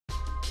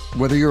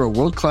Whether you're a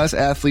world-class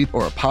athlete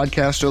or a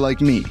podcaster like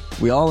me,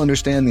 we all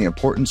understand the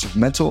importance of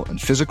mental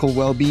and physical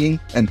well-being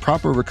and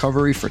proper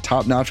recovery for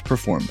top-notch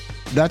performance.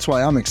 That's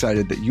why I'm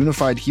excited that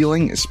Unified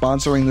Healing is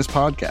sponsoring this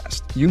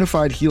podcast.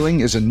 Unified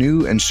Healing is a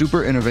new and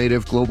super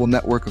innovative global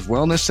network of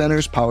wellness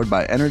centers powered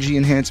by Energy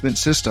Enhancement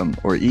System,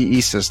 or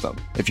EE System.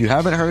 If you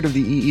haven't heard of the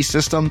EE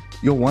System,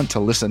 you'll want to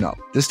listen up.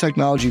 This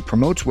technology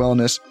promotes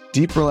wellness,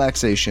 deep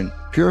relaxation,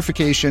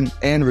 purification,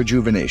 and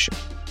rejuvenation.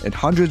 In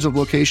hundreds of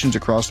locations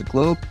across the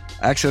globe,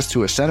 access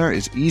to a center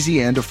is easy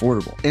and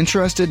affordable.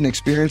 Interested in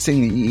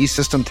experiencing the EE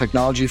System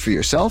technology for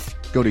yourself?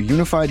 Go to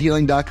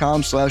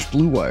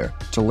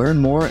unifiedhealing.com/bluewire to learn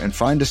more and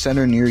find a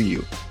center near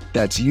you.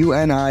 That's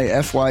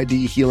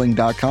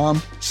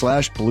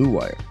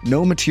unifydhealing.com/bluewire.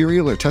 No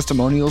material or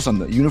testimonials on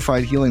the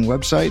Unified Healing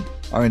website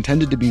are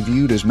intended to be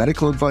viewed as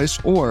medical advice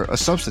or a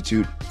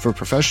substitute for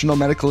professional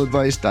medical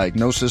advice,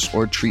 diagnosis,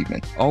 or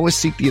treatment. Always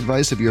seek the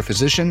advice of your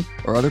physician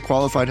or other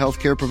qualified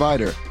healthcare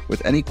provider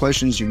with any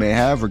questions you may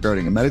have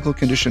regarding a medical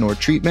condition or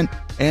treatment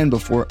and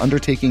before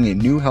undertaking a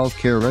new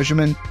healthcare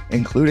regimen,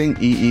 including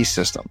EE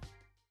System.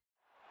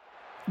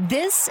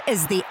 This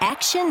is the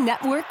Action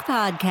Network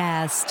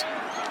Podcast.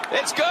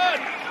 It's good.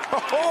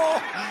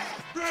 All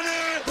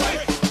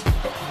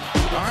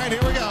right,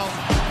 here we go.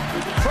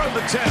 From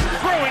the 10,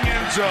 throwing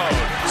end zone.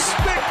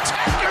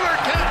 Spectacular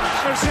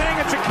catch. They're saying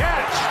it's a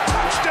catch.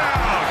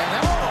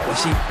 Touchdown. You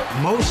see,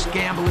 most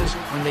gamblers,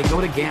 when they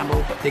go to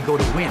gamble, they go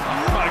to win.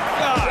 Oh, my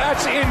God.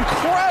 That's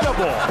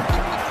incredible.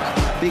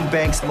 Big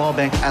bank, small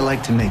bank, I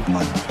like to make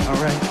money.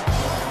 All right.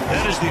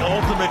 That is the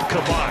ultimate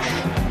kibosh.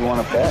 You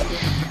want to bet?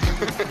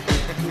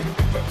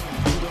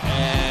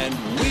 And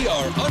we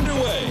are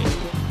underway.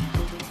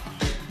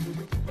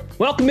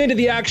 Welcome into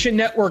the Action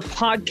Network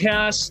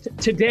podcast.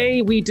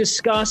 Today we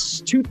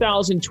discuss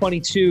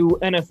 2022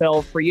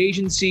 NFL free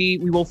agency.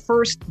 We will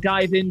first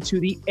dive into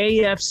the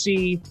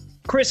AFC.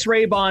 Chris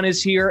Raybon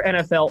is here,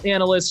 NFL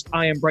analyst.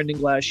 I am Brendan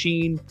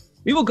Glasheen.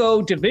 We will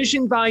go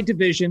division by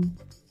division,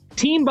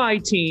 team by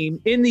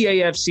team in the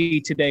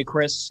AFC today,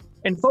 Chris.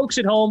 And folks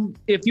at home,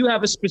 if you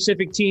have a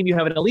specific team you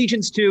have an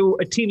allegiance to,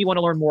 a team you want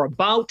to learn more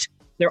about,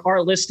 there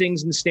are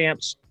listings and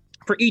stamps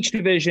for each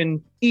division,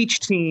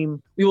 each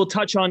team. We will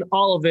touch on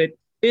all of it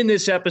in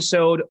this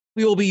episode.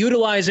 We will be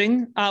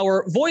utilizing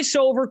our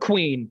voiceover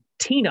queen,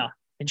 Tina,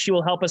 and she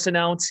will help us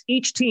announce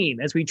each team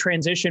as we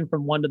transition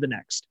from one to the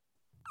next.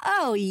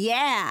 Oh,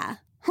 yeah.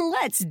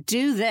 Let's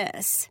do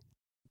this.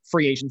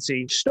 Free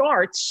agency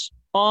starts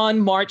on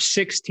March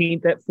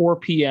 16th at 4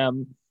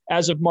 p.m.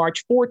 As of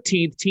March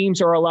 14th,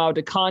 teams are allowed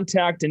to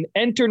contact and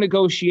enter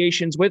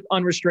negotiations with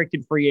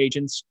unrestricted free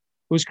agents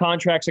whose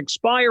contracts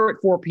expire at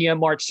 4 p.m.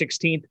 March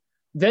 16th.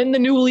 Then the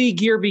new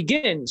league year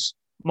begins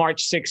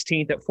March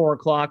 16th at 4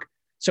 o'clock.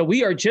 So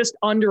we are just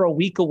under a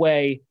week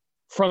away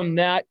from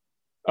that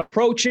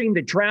approaching.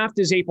 The draft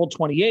is April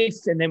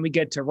 28th, and then we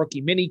get to rookie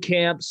mini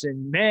camps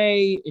in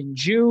May, in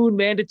June,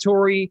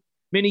 mandatory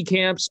mini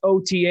camps,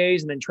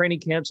 OTAs, and then training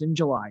camps in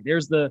July.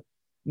 There's the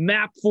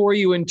map for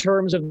you in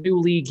terms of new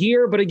league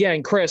year. But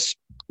again, Chris,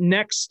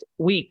 next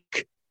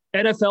week,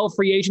 NFL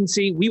free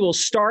agency, we will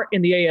start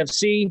in the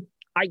AFC.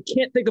 I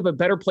can't think of a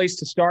better place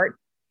to start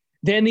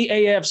than the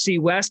AFC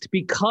West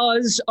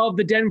because of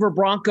the Denver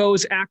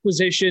Broncos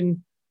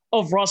acquisition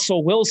of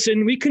Russell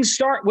Wilson. We can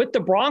start with the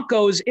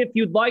Broncos if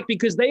you'd like,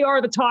 because they are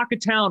the talk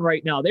of town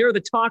right now. They are the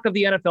talk of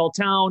the NFL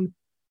town.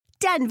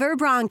 Denver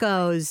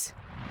Broncos.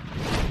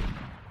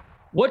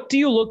 What do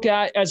you look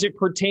at as it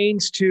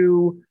pertains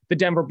to the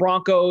Denver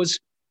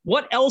Broncos?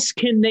 What else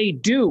can they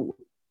do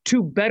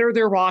to better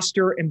their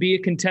roster and be a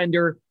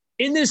contender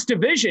in this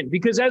division?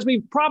 Because as we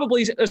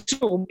probably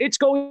assume, it's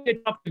going to be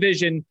a tough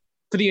division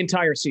for the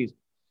entire season.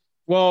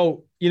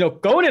 Well,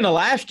 going into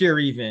last year,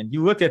 even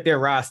you looked at their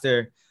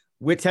roster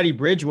with Teddy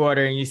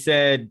Bridgewater and you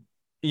said,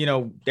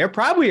 they're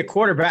probably a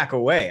quarterback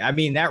away. I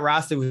mean, that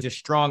roster was just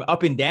strong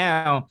up and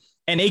down,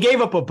 and they gave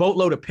up a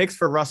boatload of picks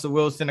for Russell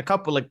Wilson, a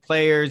couple of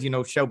players,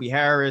 Shelby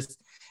Harris,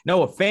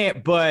 Noah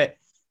Fant, but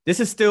this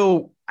is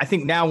still, I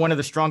think, now one of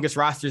the strongest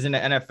rosters in the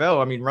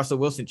NFL. I mean, Russell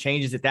Wilson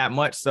changes it that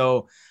much.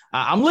 So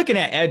I'm looking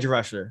at edge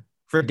rusher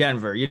for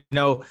Denver.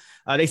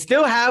 They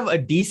still have a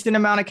decent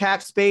amount of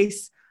cap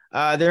space.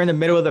 They're in the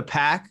middle of the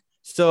pack.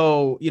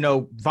 So,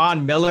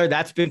 Von Miller,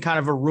 that's been kind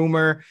of a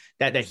rumor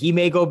that he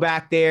may go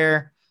back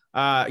there.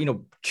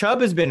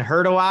 Chubb has been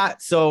hurt a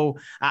lot. So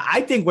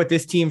I think what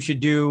this team should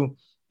do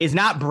is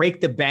not break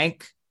the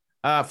bank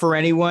for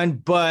anyone,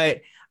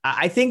 but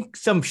I think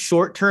some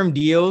short-term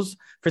deals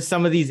for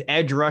some of these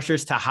edge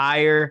rushers to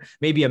hire,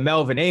 maybe a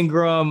Melvin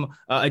Ingram,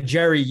 a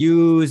Jerry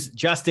Hughes,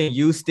 Justin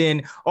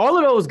Houston, all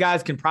of those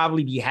guys can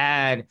probably be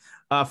had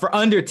for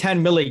under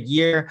 $10 million a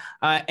year.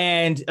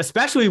 And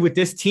especially with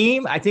this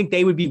team, I think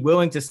they would be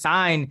willing to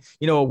sign,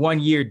 a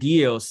one-year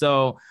deal.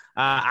 So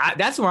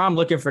that's where I'm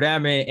looking for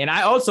them. And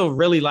I also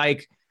really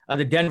like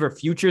the Denver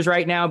futures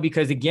right now,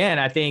 because again,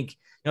 I think,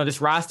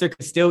 this roster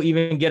could still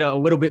even get a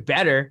little bit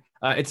better.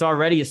 It's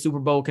already a Super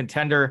Bowl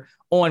contender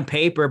on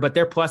paper, but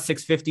they're plus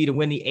 650 to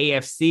win the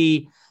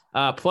AFC.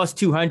 plus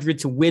 200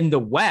 to win the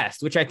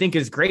West, which I think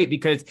is great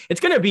because it's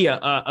going to be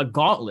a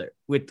gauntlet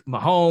with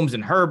Mahomes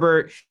and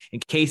Herbert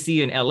and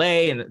Casey and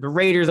LA, and the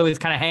Raiders always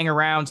kind of hang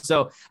around.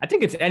 So I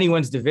think it's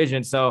anyone's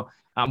division. So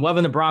I'm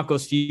loving the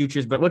Broncos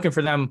futures, but looking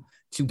for them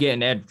to get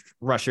an edge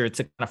rusher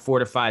to kind of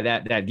fortify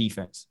that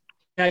defense.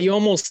 Yeah, you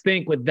almost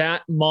think with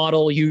that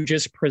model you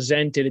just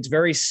presented, it's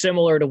very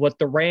similar to what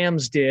the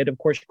Rams did. Of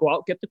course, you go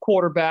out, get the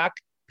quarterback,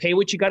 pay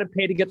what you got to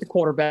pay to get the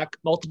quarterback,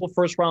 multiple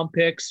first-round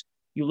picks.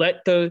 You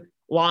let the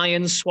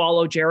Lions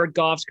swallow Jared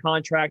Goff's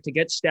contract to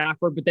get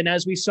Stafford. But then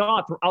as we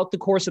saw throughout the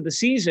course of the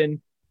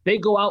season, they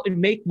go out and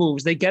make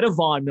moves. They get a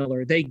Von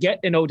Miller. They get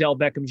an Odell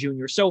Beckham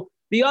Jr. So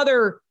the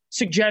other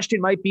suggestion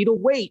might be to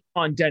wait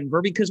on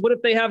Denver, because what if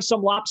they have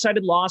some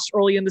lopsided loss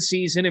early in the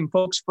season and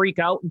folks freak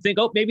out and think,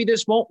 oh, maybe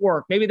this won't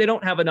work. Maybe they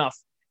don't have enough.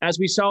 As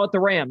we saw with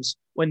the Rams,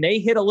 when they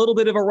hit a little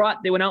bit of a rut,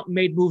 they went out and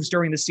made moves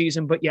during the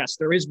season. But yes,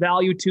 there is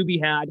value to be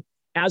had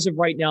as of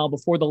right now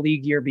before the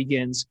league year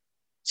begins.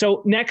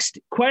 So next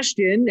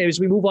question, as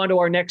we move on to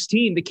our next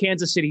team, the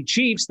Kansas City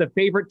Chiefs, the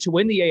favorite to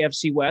win the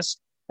AFC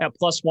West at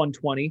plus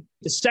 120,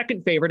 the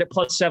second favorite at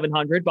plus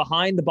 700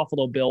 behind the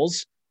Buffalo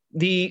Bills,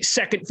 the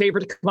second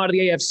favorite to come out of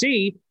the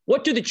AFC.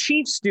 What do the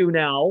Chiefs do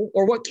now,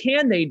 or what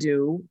can they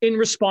do in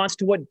response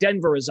to what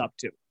Denver is up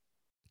to?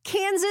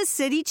 Kansas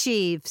City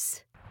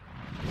Chiefs.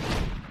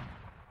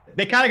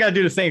 They kind of got to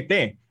do the same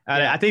thing.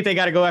 I think they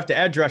got to go after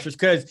edge rushers,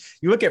 because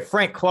you look at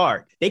Frank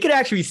Clark, they could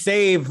actually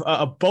save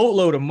a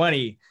boatload of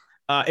money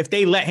if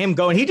they let him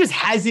go. And he just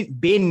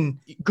hasn't been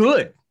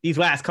good these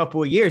last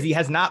couple of years. He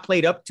has not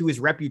played up to his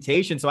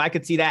reputation. So I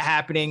could see that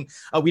happening.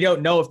 We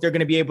don't know if they're going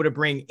to be able to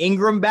bring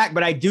Ingram back,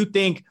 but I do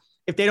think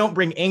if they don't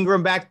bring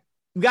Ingram back,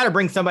 you got to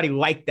bring somebody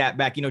like that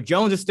back. You know,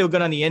 Jones is still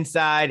good on the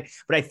inside,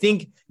 but I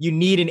think you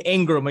need an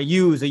Ingram, a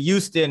Hughes, a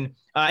Houston,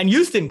 and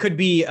Houston could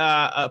be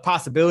a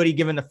possibility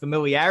given the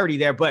familiarity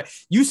there. But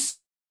you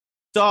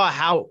saw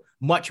how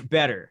much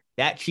better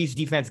that Chiefs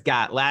defense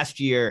got last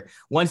year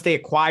once they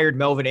acquired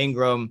Melvin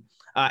Ingram.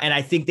 And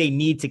I think they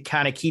need to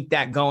kind of keep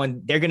that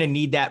going. They're going to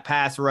need that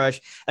pass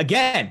rush.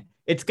 Again,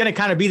 it's going to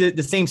kind of be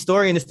the same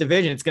story in this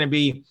division. It's going to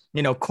be,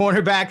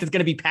 cornerback. It's going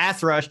to be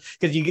pass rush,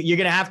 because you're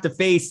going to have to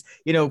face,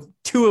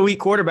 2 elite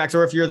quarterbacks.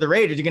 Or if you're the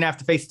Raiders, you're going to have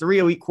to face 3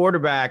 elite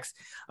quarterbacks,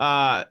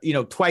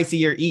 twice a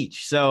year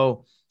each.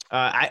 So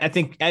I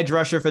think edge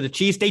rusher for the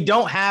Chiefs. They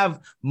don't have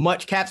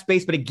much cap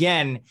space, but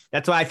again,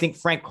 that's why I think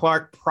Frank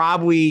Clark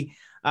probably,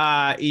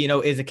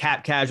 is a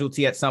cap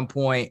casualty at some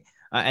point.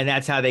 And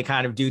that's how they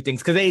kind of do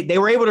things, because they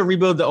were able to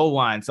rebuild the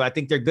O-line. So I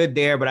think they're good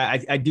there, but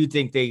I do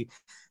think they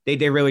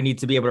really need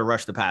to be able to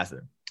rush the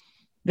passer.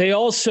 They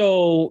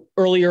also,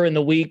 earlier in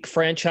the week,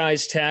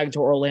 franchise tagged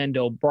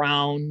Orlando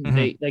Brown. Mm-hmm.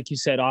 They, like you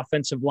said,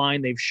 offensive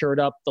line, they've shored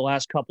up the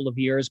last couple of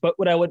years. But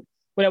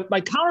my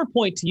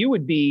counterpoint to you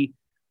would be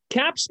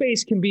cap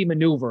space can be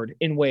maneuvered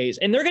in ways,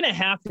 and they're going to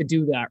have to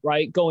do that,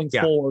 right, going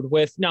forward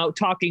with now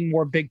talking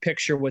more big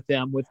picture with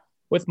them,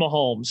 with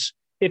Mahomes,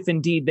 if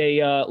indeed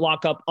they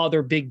lock up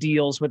other big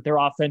deals with their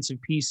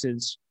offensive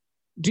pieces.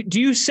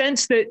 Do you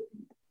sense that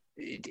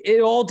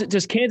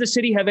does Kansas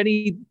City have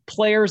any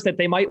players that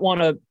they might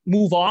want to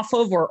move off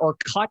of or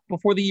cut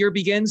before the year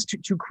begins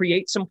to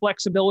create some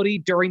flexibility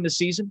during the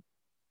season?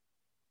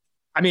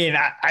 I mean,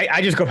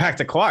 I just go back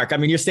to Clark. I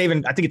mean, you're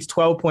saving, I think it's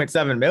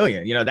 $12.7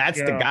 million. That's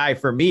the guy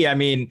for me. I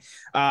mean,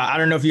 I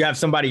don't know if you have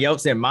somebody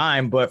else in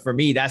mind, but for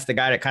me, that's the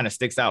guy that kind of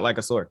sticks out like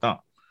a sore thumb.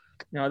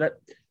 That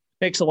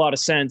makes a lot of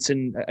sense.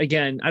 And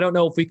again, I don't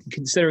know if we can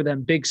consider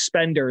them big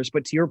spenders,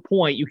 but to your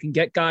point, you can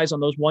get guys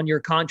on those 1-year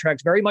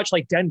contracts very much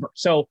like Denver.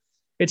 So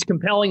it's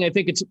compelling. I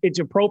think it's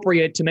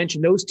appropriate to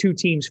mention those two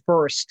teams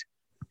first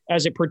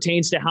as it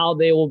pertains to how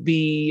they will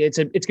be. It's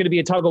going to be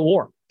a tug of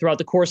war throughout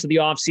the course of the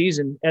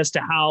offseason as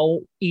to how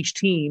each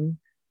team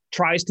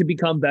tries to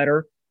become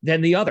better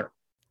than the other.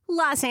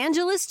 Los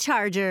Angeles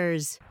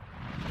Chargers.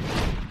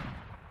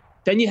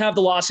 Then you have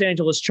the Los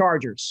Angeles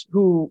Chargers,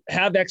 who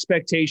have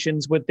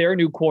expectations with their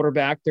new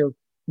quarterback, their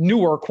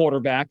newer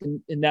quarterback. And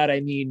in that,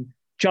 I mean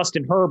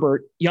Justin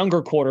Herbert,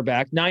 younger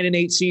quarterback,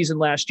 9-8 season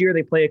last year.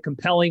 They play a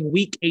compelling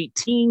Week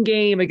 18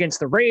 game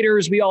against the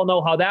Raiders. We all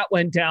know how that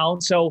went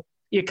down. So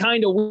you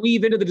kind of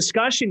weave into the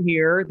discussion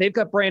here. They've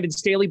got Brandon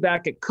Staley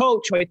back at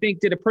coach, who I think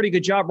did a pretty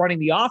good job running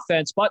the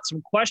offense, but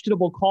some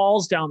questionable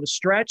calls down the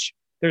stretch.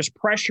 There's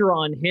pressure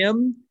on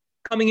him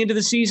coming into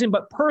the season,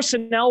 but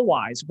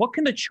personnel-wise, what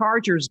can the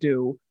Chargers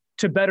do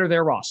to better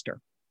their roster?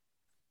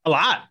 A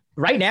lot.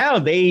 Right now,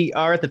 they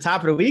are at the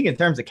top of the league in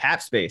terms of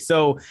cap space.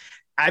 So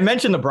I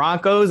mentioned the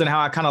Broncos and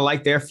how I kind of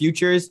like their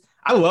futures.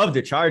 I love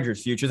the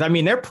Chargers futures. I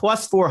mean, they're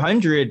plus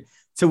 400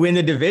 to win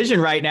the division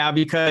right now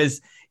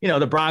because,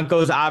 the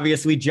Broncos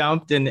obviously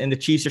jumped and the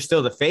Chiefs are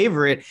still the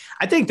favorite.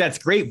 I think that's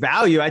great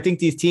value. I think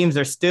these teams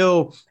are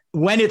still,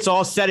 when it's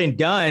all said and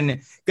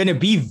done, going to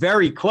be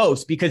very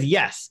close because,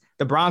 yes,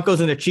 the Broncos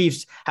and the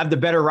Chiefs have the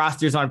better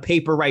rosters on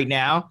paper right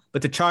now,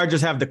 but the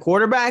Chargers have the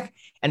quarterback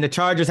and the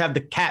Chargers have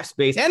the cap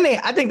space. And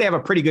I think they have a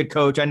pretty good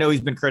coach. I know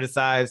he's been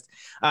criticized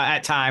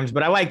at times,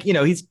 but I like,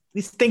 he's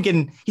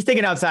thinking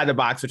outside the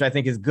box, which I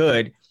think is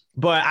good.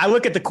 But I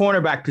look at the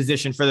cornerback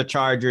position for the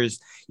Chargers.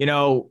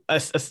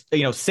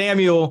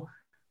 Samuel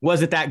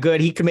wasn't that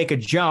good. He could make a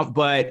jump,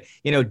 but,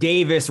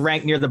 Davis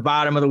ranked near the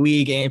bottom of the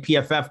league in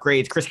PFF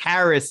grades. Chris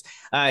Harris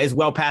is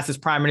well past his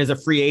prime and is a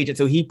free agent,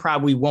 so he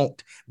probably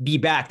won't be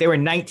back. They were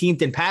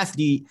 19th in pass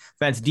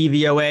defense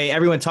DVOA.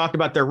 Everyone talked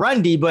about their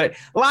run D, but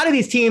a lot of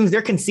these teams,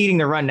 they're conceding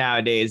the run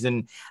nowadays.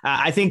 And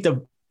I think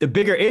the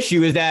bigger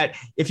issue is that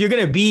if you're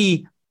going to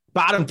be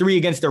bottom 3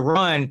 against the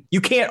run,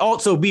 you can't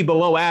also be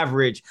below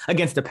average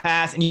against the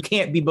pass, and you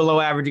can't be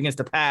below average against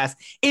the pass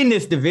in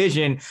this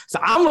division. So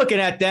I'm looking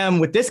at them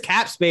with this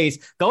cap space.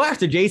 Go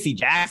after JC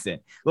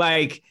Jackson.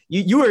 Like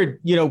you were,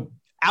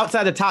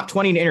 outside the top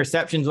 20 in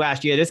interceptions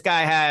last year. This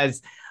guy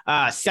has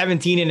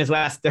 17 in his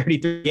last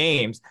 33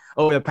 games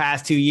over the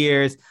past 2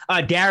 years.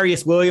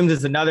 Darius Williams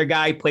is another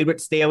guy, played with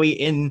Staley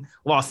in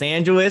Los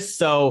Angeles.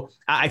 So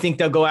I think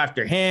they'll go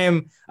after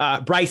him.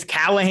 Bryce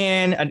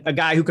Callahan, a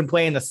guy who can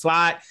play in the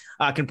slot,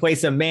 can play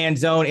some man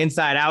zone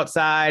inside,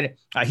 outside.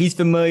 He's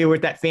familiar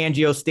with that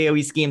Fangio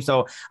Staley scheme.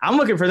 So I'm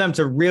looking for them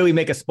to really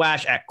make a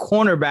splash at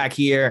cornerback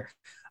here.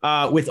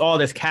 With all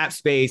this cap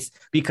space,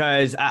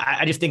 because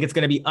I just think it's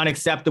going to be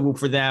unacceptable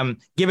for them,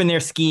 given their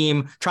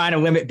scheme, trying to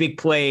limit big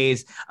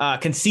plays,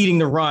 conceding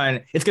the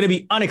run. It's going to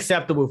be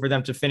unacceptable for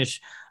them to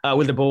finish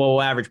with a below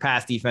average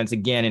pass defense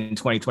again in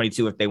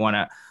 2022 if they want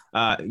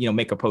to,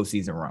 make a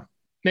postseason run.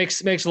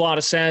 Makes a lot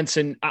of sense.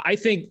 And I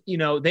think,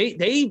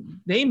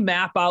 they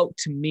map out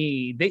to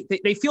me.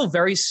 They feel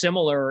very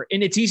similar.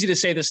 And it's easy to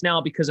say this now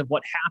because of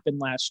what happened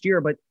last year,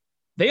 but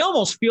they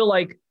almost feel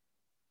like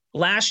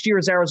last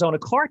year's Arizona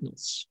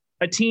Cardinals,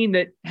 a team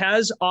that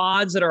has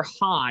odds that are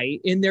high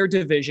in their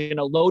division,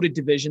 a loaded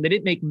division. They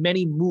didn't make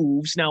many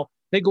moves. Now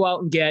they go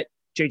out and get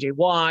J.J.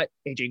 Watt,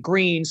 A.J.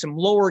 Green, some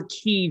lower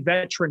key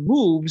veteran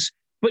moves,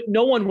 but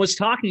no one was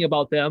talking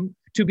about them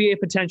to be a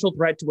potential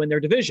threat to win their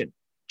division.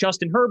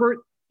 Justin Herbert,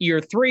 year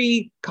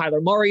 3,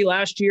 Kyler Murray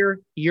last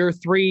year, year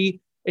 3.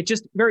 It's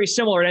just very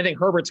similar. And I think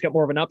Herbert's got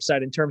more of an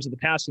upside in terms of the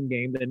passing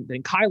game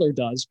than Kyler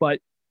does, but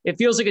it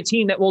feels like a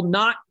team that will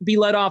not be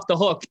let off the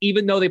hook,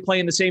 even though they play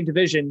in the same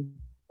division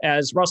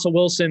as Russell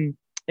Wilson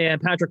and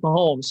Patrick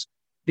Mahomes.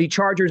 The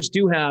Chargers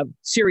do have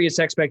serious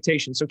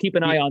expectations, so keep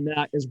an eye on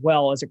that as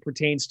well as it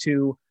pertains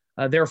to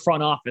their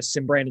front office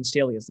and Brandon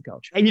Staley as the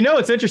coach. And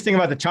what's interesting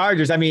about the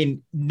Chargers? I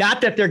mean,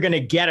 not that they're going to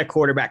get a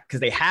quarterback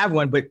because they have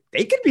one, but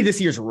they could be this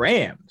year's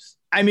Rams.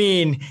 I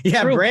mean, you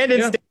have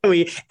Brandon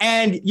Staley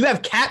and you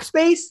have cap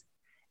space.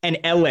 And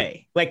LA,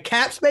 like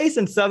cap space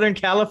and Southern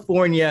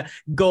California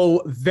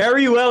go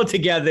very well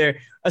together,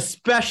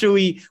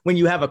 especially when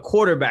you have a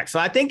quarterback. So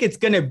I think it's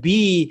going to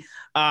be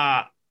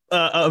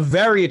a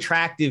very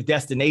attractive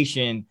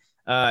destination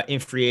in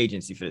free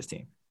agency for this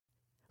team.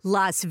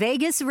 Las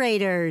Vegas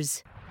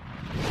Raiders.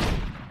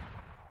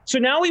 So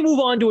now we move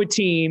on to a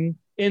team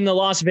in the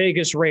Las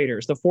Vegas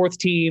Raiders, the 4th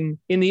team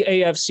in the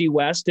AFC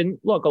West. And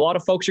look, a lot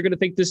of folks are going to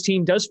think this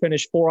team does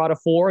finish 4 out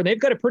of 4, and they've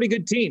got a pretty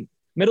good team.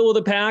 Middle of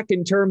the pack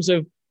in terms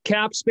of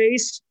cap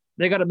space.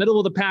 They got a middle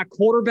of the pack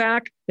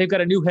quarterback. They've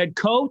got a new head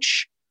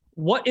coach.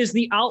 What is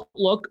the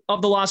outlook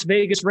of the Las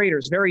Vegas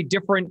Raiders? Very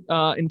different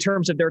in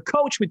terms of their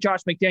coach with Josh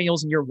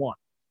McDaniels in year 1.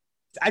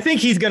 I think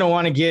he's going to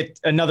want to get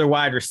another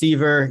wide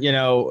receiver.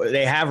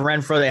 They have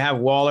Renfro, they have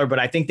Waller, but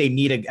I think they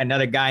need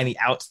another guy on the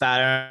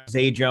outside.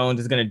 Zay Jones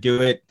is going to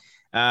do it.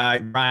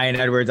 Ryan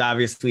Edwards,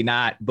 obviously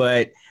not,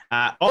 but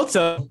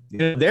also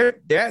they're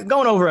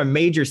going over a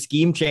major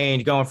scheme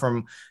change, going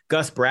from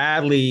Gus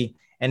Bradley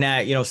and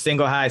that,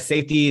 single high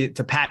safety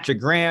to Patrick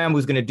Graham,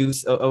 who's going to do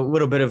a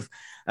little bit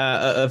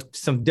of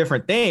some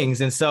different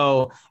things. And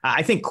so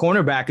I think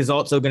cornerback is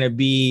also going to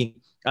be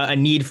a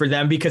need for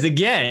them because,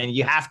 again,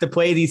 you have to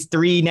play these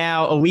 3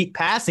 now elite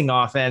passing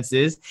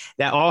offenses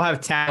that all have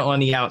talent on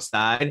the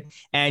outside.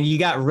 And you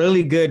got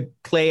really good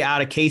play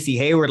out of Casey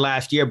Hayward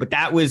last year, but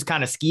that was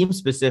kind of scheme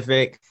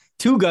specific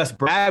to Gus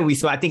Bradley.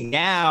 So I think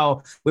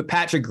now with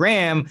Patrick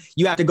Graham,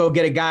 you have to go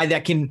get a guy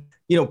that can,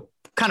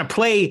 kind of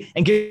play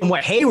and give him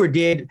what Hayward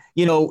did,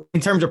 in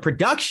terms of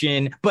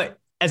production, but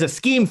as a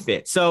scheme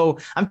fit. So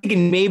I'm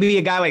thinking maybe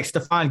a guy like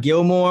Stephon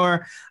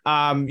Gilmore,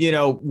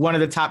 one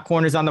of the top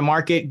corners on the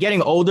market,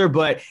 getting older,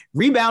 but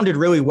rebounded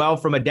really well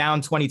from a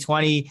down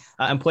 2020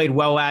 and played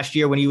well last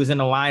year when he was in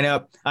the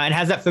lineup and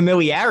has that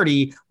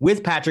familiarity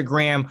with Patrick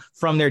Graham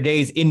from their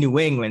days in New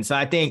England. So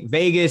I think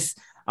Vegas,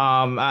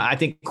 I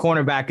think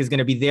cornerback is going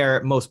to be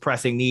their most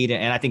pressing need.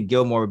 And I think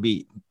Gilmore would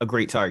be a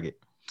great target.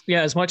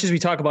 Yeah, as much as we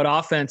talk about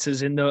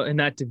offenses in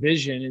that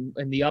division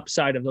and the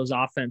upside of those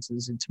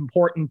offenses, it's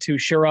important to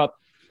shore up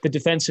the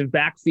defensive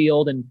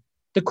backfield and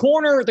the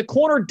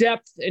corner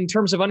depth in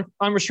terms of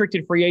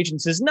unrestricted free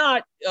agents is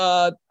not.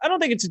 I don't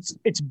think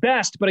it's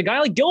best, but a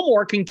guy like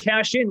Gilmore can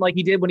cash in like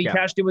he did when he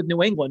cashed in with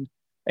New England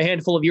a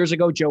handful of years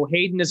ago. Joe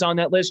Hayden is on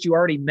that list. You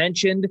already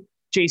mentioned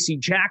J.C.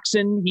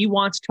 Jackson. He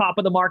wants top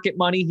of the market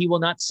money. He will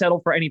not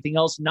settle for anything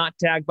else not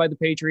tagged by the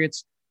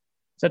Patriots.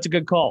 So that's a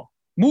good call.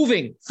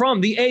 Moving from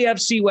the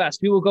AFC West,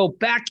 we will go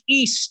back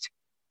east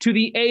to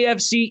the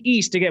AFC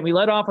East. Again, we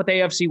led off with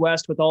AFC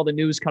West with all the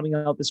news coming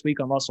out this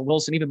week on Russell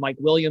Wilson, even Mike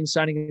Williams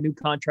signing a new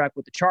contract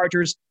with the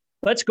Chargers.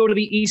 Let's go to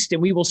the East,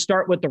 and we will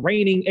start with the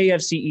reigning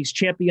AFC East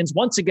champions.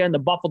 Once again, the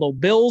Buffalo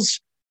Bills.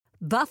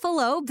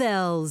 Buffalo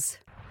Bills.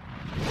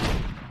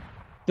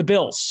 The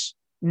Bills.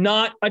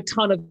 Not a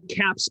ton of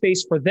cap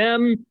space for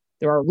them.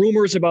 There are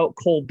rumors about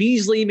Cole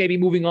Beasley maybe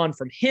moving on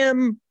from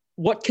him.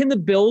 What can the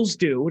Bills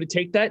do to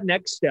take that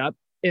next step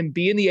and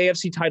be in the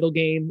AFC title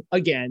game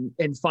again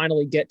and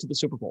finally get to the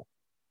Super Bowl?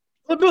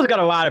 The Bills got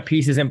a lot of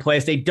pieces in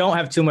place. They don't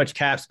have too much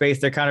cap space.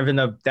 They're kind of in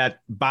that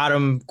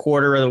bottom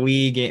quarter of the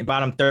league,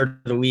 bottom third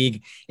of the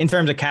league in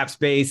terms of cap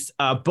space.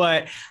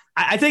 But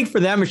I think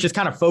for them, it's just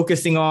kind of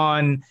focusing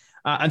on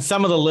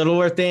some of the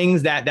littler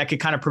things that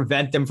could kind of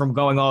prevent them from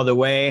going all the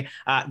way.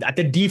 At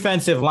the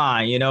defensive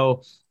line,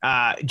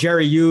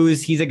 Jerry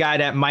Hughes, he's a guy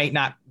that might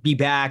not be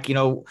back.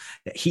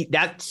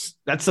 That's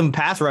some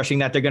pass rushing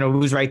that they're going to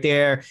lose right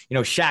there.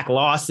 Shaq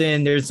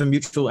Lawson, there's some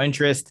mutual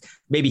interest.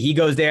 Maybe he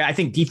goes there. I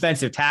think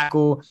defensive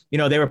tackle,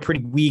 they were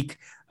pretty weak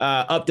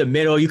up the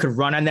middle. You could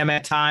run on them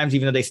at times,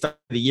 even though they started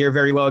the year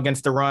very well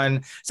against the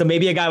run. So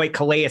maybe a guy like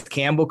Calais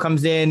Campbell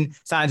comes in,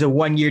 signs a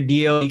 1-year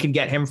deal. You can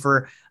get him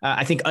for,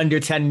 I think, under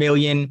 $10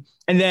 million.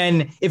 And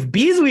then if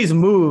Beasley's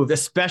moved,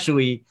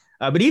 especially,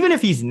 but even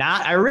if he's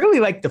not, I really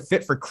like the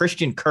fit for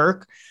Christian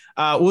Kirk.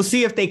 We'll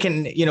see if they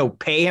can,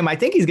 pay him. I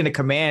think he's going to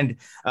command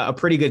a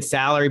pretty good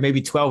salary,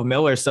 maybe 12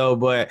 mil or so.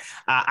 But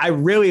I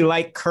really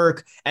like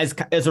Kirk as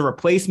a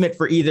replacement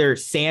for either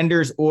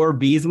Sanders or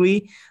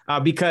Beasley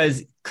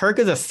because Kirk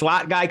is a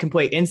slot guy, can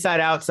play inside,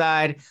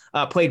 outside,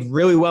 played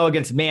really well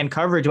against man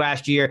coverage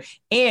last year,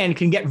 and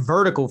can get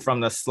vertical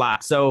from the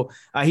slot. So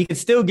he can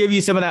still give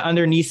you some of that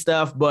underneath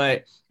stuff,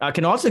 but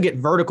can also get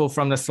vertical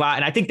from the slot.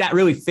 And I think that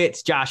really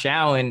fits Josh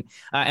Allen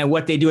and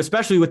what they do,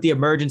 especially with the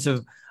emergence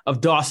of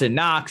Dawson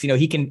Knox.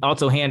 He can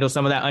also handle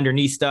some of that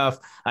underneath stuff.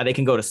 They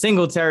can go to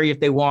Singletary if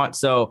they want.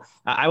 So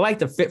I like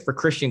the fit for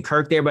Christian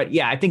Kirk there. But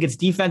yeah, I think it's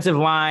defensive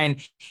line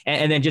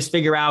and then just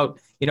figure out,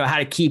 how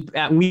to keep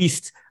at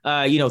least,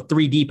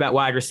 3 deep at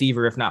wide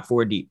receiver, if not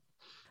 4 deep.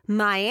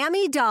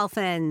 Miami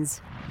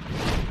Dolphins.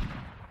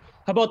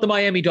 How about the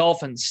Miami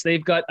Dolphins?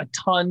 They've got a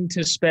ton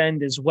to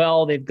spend as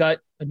well. They've got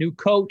a new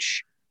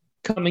coach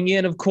coming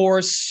in, of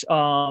course.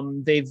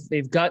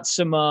 They've got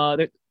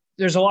some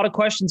there's a lot of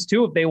questions,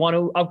 too, if they want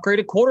to upgrade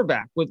a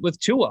quarterback with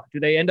Tua. Do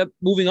they end up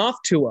moving off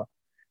Tua?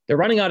 They're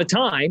running out of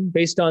time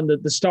based on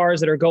the stars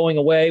that are going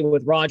away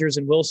with Rodgers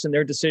and Wilson,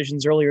 their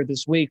decisions earlier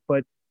this week.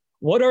 But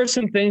what are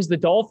some things the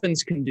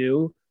Dolphins can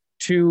do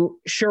to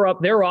shore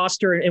up their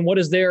roster, and what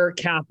does their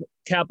cap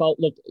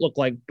outlook look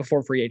like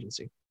before free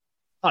agency?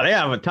 Oh, they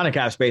have a ton of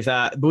cap space.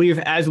 I believe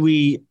as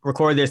we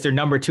record this, they're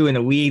number 2 in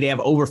the league. They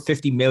have over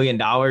 $50 million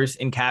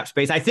in cap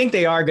space. I think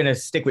they are going to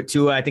stick with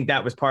Tua. I think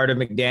that was part of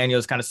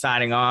McDaniels kind of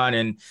signing on,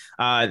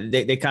 and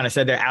they kind of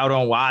said they're out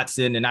on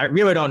Watson, and I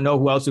really don't know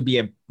who else would be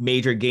a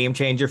major game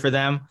changer for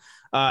them.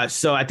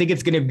 So I think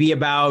it's going to be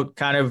about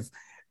kind of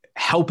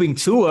helping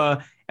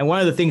Tua, and one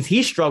of the things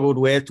he struggled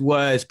with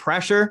was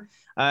pressure.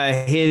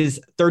 His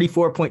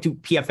 34.2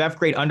 PFF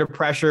grade under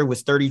pressure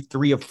was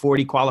 33 of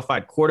 40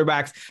 qualified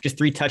quarterbacks, just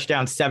 3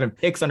 touchdowns, 7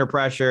 picks under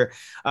pressure.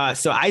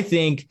 So I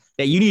think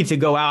that you need to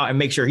go out and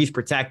make sure he's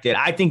protected.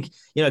 I think,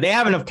 they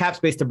have enough cap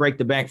space to break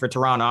the bank for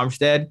Teron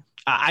Armstead.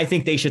 I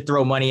think they should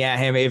throw money at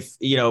him if,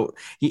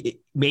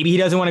 maybe he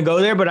doesn't want to go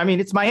there, but I mean,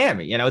 it's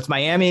Miami, it's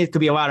Miami. It could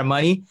be a lot of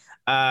money.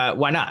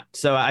 Why not?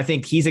 So I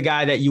think he's a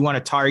guy that you want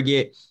to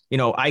target,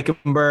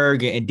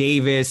 Eichenberg and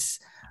Davis,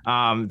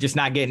 just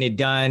not getting it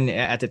done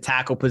at the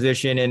tackle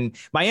position. And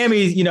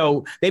Miami's,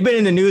 they've been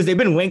in the news. They've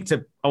been linked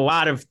to a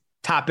lot of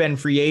top end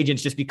free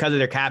agents just because of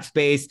their cap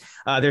space.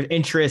 Their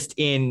interest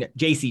in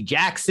JC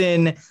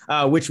Jackson,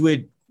 which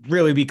would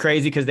really be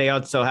crazy because they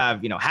also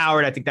have,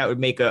 Howard. I think that would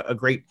make a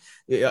great,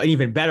 an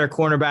even better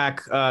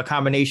cornerback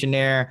combination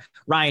there.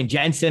 Ryan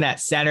Jensen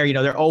at center,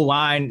 their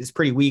O-line is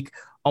pretty weak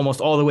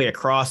almost all the way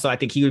across. So I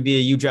think he would be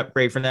a huge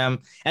upgrade for them.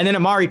 And then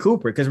Amari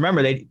Cooper, because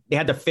remember, they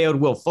had the failed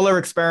Will Fuller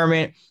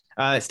experiment.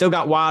 Still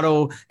got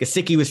Waddle.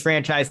 Gesicki was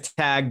franchise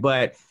tagged,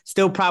 but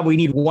still probably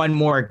need one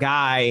more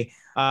guy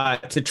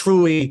to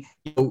truly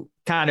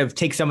kind of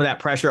take some of that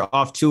pressure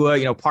off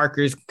Tua.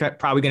 Parker's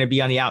probably going to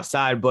be on the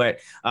outside, but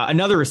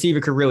another receiver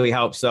could really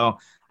help. So,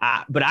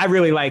 but I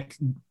really like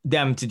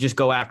them to just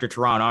go after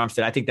Teron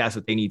Armstead. I think that's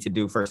what they need to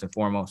do first and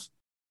foremost.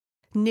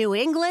 New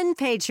England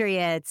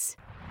Patriots.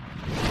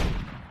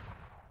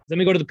 Let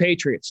me go to the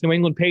Patriots. New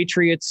England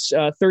Patriots,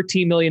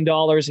 $13 million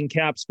in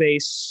cap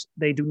space.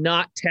 They do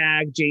not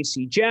tag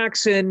J.C.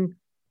 Jackson.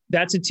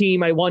 That's a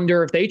team I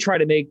wonder if they try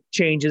to make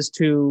changes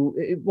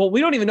to. Well,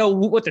 we don't even know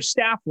what their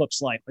staff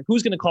looks like. Like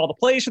who's going to call the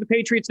plays for the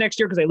Patriots next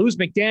year because they lose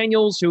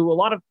McDaniels, who a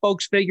lot of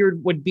folks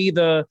figured would be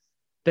the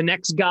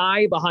next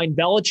guy behind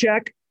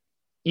Belichick.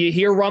 You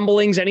hear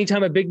rumblings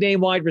anytime a big-name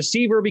wide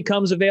receiver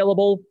becomes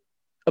available,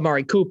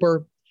 Amari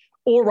Cooper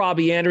or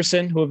Robbie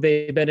Anderson, who have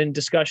they been in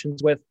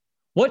discussions with.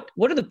 What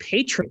do the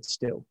Patriots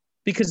do?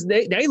 Because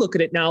they look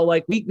at it now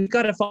like we've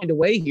got to find a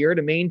way here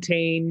to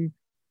maintain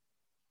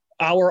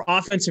our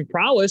offensive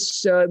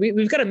prowess.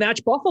 We've got to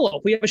match Buffalo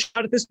if we have a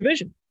shot at this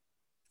division.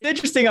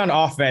 interesting on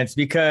offense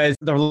because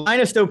the line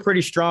is still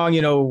pretty strong.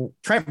 You know,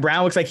 Trent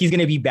Brown looks like he's going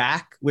to be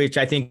back, which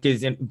I think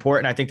is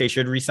important. I think they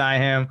should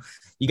re-sign him.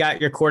 You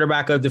got your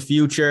quarterback of the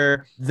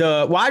future.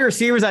 The wide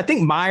receivers, I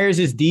think Myers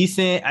is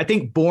decent. I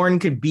think Bourne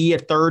could be a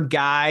third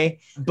guy.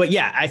 But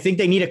yeah, I think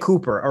they need a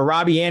Cooper or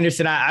Robbie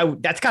Anderson.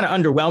 That's kind of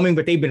underwhelming,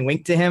 but they've been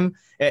linked to him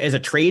as a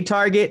trade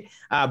target.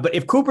 But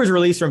if Cooper's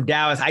released from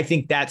Dallas, I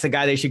think that's a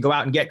guy they should go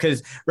out and get.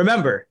 Because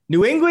remember,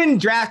 New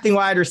England drafting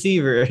wide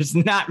receivers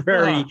not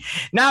very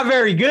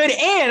good.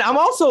 And I'm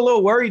also a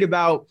little worried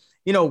about,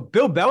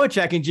 Bill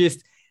Belichick and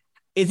just,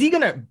 is he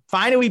going to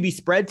finally be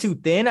spread too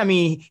thin? I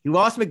mean,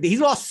 he's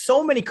lost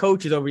so many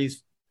coaches over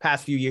these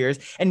past few years.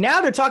 And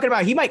now they're talking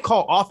about he might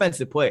call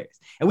offensive players.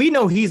 And we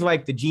know he's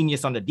like the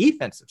genius on the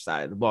defensive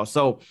side of the ball.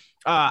 So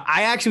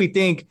I actually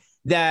think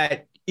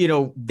that,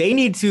 they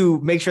need to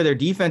make sure their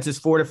defense is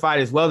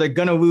fortified as well. They're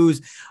going to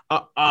lose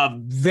a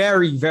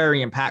very,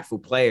 very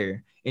impactful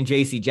player in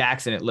J.C.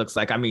 Jackson, it looks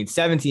like. I mean,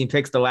 17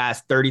 picks the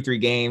last 33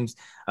 games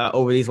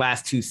over these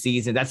last 2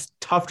 seasons. That's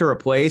tough to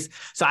replace.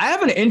 So I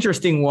have an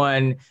interesting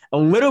one, a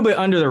little bit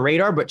under the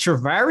radar, but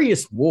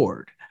Travarius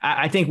Ward,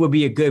 I think would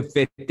be a good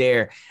fit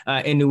there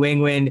in New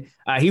England.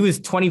 He was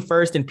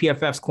 21st in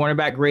PFF's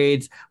cornerback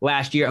grades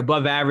last year,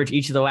 above average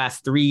each of the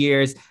last 3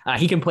 years.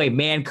 He can play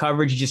man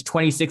coverage. He's just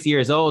 26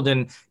 years old,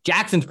 and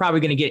Jackson's probably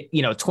going to get,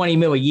 $20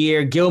 million a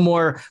year.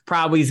 Gilmore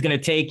probably is going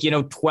to take,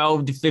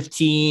 12 to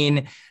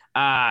 15.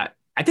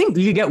 I think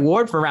you could get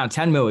Ward for around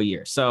 $10 million a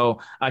year.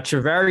 So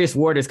Travarius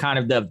Ward is kind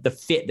of the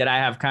fit that I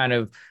have kind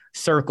of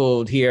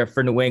circled here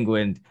for New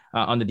England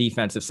on the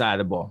defensive side of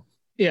the ball.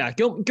 Yeah,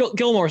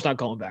 Gilmore's not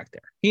going back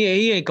there.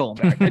 He ain't going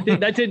back.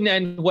 That didn't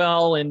end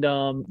well. And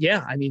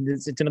I mean,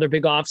 it's another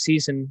big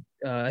offseason.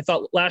 I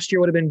thought last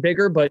year would have been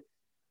bigger,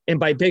 and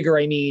by bigger,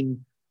 I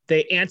mean,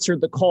 they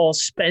answered the call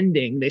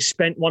spending. They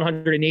spent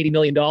 $180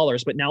 million,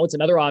 but now it's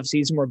another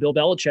offseason where Bill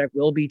Belichick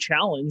will be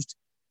challenged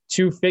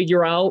to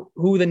figure out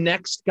who the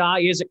next guy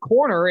is at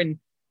corner. And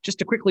just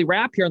to quickly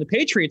wrap here on the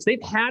Patriots,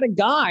 they've had a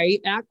guy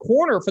at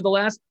corner for the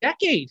last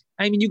decade.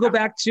 I mean, you go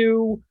back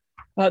to,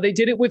 they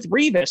did it with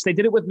Revis. They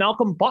did it with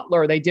Malcolm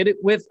Butler. They did it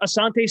with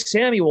Asante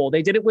Samuel.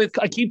 They did it with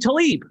Aqib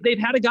Talib. They've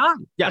had a guy,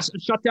 a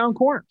shutdown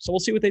corner. So we'll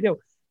see what they do.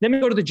 Then we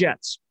go to the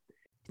Jets.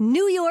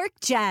 New York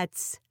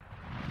Jets.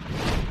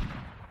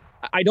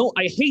 I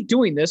hate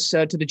doing this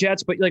to the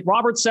Jets, but like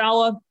Robert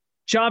Saleh,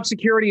 job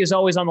security is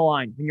always on the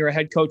line when you're a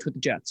head coach with the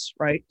Jets,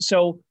 right?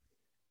 So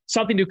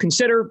something to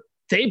consider.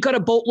 They've got a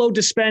boatload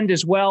to spend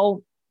as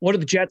well. What do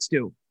the Jets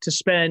do to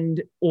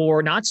spend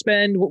or not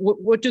spend?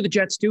 What do the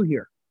Jets do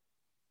here?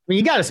 I mean,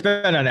 you got to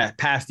spend on that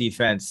pass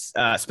defense,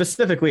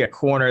 specifically a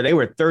corner. They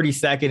were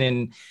 32nd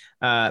in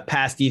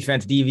pass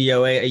defense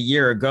DVOA a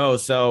year ago.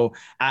 So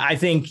I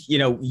think,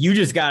 you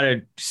just got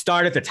to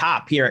start at the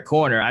top here at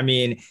corner. I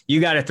mean,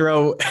 you got to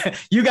throw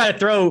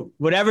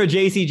whatever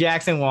JC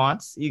Jackson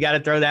wants. You got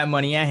to throw that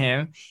money at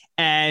him.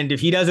 And if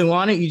he doesn't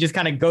want it, you just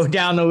kind of go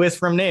down the list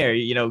from there.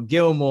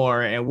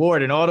 Gilmore and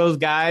Ward and all those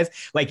guys,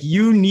 like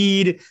you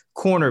need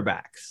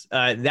cornerbacks.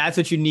 That's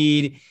what you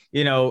need,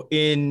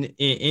 in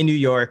New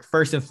York,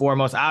 first and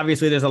foremost.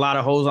 Obviously, there's a lot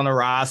of holes on the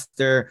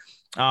roster.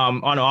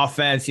 On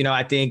offense,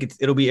 I think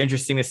it'll be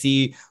interesting to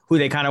see who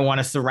they kind of want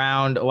to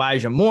surround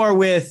Elijah Moore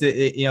with,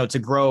 to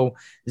grow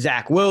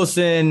Zach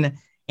Wilson.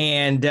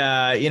 And,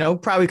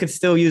 probably could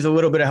still use a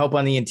little bit of help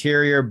on the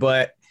interior,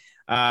 but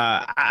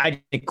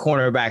I think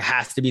cornerback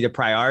has to be the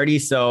priority.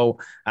 So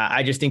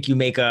I just think you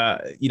make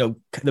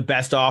the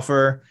best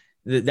offer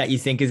that you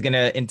think is going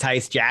to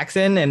entice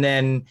Jackson. And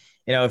then,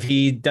 if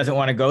he doesn't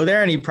want to go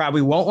there, and he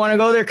probably won't want to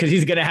go there because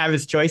he's going to have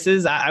his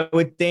choices, I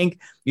would think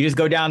you just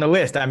go down the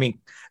list. I mean,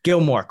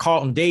 Gilmore,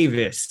 Carlton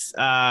Davis,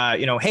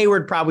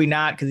 Hayward, probably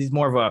not, because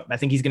I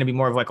think he's going to be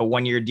more of like a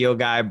 1-year deal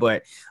guy,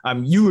 but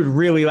you would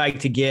really like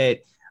to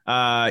get,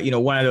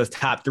 one of those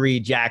top 3,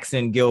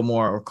 Jackson,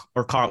 Gilmore,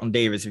 or Carlton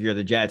Davis, if you're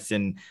the Jets.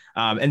 And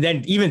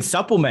then even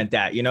supplement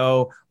that,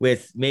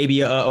 with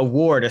maybe a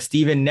Ward, a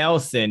Steven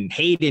Nelson,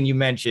 Hayden, you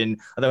mentioned,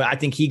 although I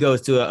think he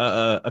goes to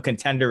a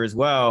contender as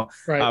well.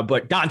 Right.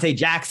 But Dante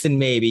Jackson,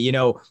 maybe,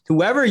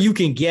 whoever you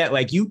can get,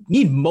 like you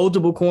need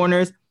multiple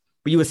corners,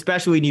 but you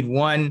especially need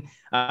one,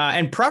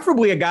 and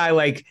preferably a guy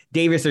like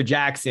Davis or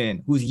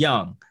Jackson who's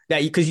young.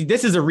 Because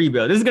this is a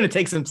rebuild. This is going to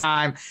take some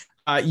time.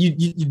 You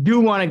do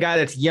want a guy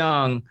that's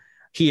young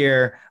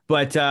here,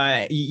 but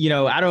I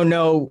don't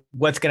know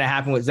what's going to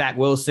happen with Zach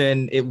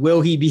Wilson.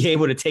 Will he be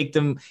able to take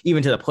them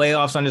even to the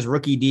playoffs on his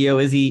rookie deal?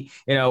 Is he?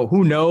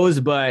 Who knows?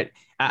 But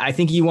I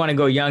think you want to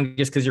go young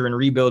just because you're in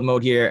rebuild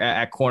mode here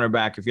at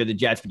cornerback if you're the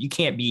Jets. But you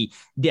can't be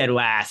dead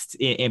last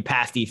in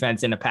pass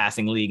defense in a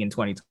passing league in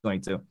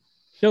 2022.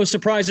 No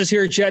surprises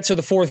here. Jets are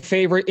the 4th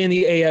favorite in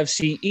the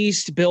AFC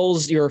East.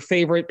 Bills, your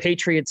favorite.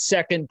 Patriots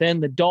second, then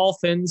the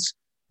Dolphins.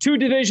 2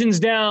 divisions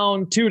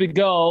down, 2 to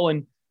go.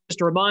 And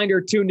just a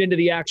reminder, tuned into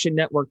the Action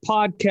Network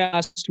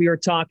podcast. We are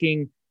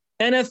talking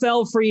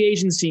NFL free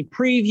agency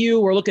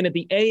preview. We're looking at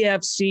the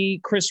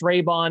AFC. Chris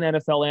Raybon,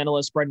 NFL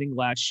analyst, Brendan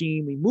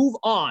Glasheen. We move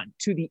on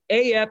to the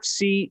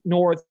AFC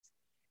North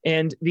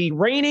and the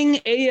reigning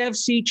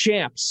AFC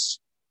champs,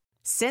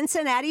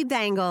 Cincinnati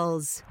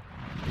Bengals.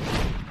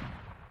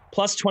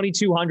 Plus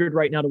 2,200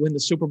 right now to win the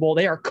Super Bowl.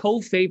 They are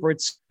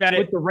co-favorites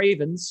with the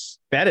Ravens.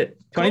 Bet it.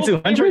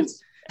 2,200?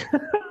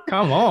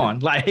 Come on.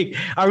 Like,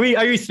 are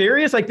you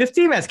serious? Like, this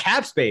team has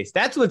cap space.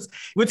 That's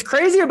what's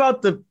crazy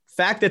about the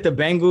fact that the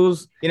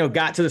Bengals,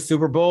 got to the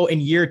Super Bowl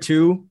in year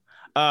 2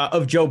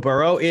 of Joe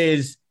Burrow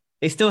is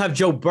they still have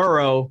Joe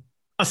Burrow,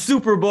 a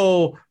Super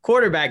Bowl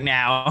quarterback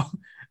now,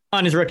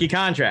 on his rookie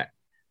contract.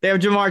 They have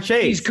Jamar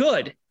Chase. He's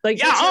good. Like,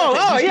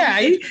 yeah. Yeah.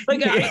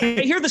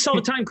 I hear this all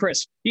the time,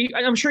 Chris.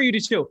 I'm sure you do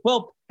too.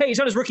 Well, hey, he's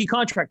on his rookie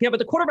contract. Yeah, but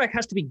the quarterback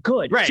has to be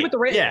good. Right. See, with the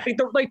Rams,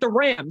 like the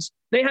Rams,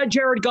 they had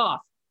Jared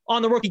Goff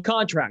on the rookie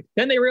contract.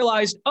 Then they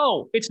realized,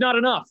 it's not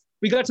enough.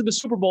 We got to the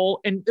Super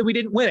Bowl and we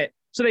didn't win it.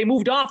 So they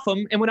moved off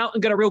him and went out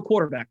and got a real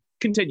quarterback.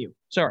 Continue.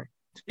 Sorry.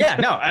 Yeah,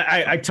 no,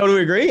 I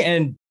totally agree.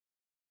 And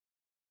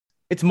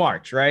it's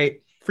March,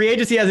 right? Free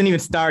agency hasn't even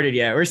started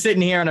yet. We're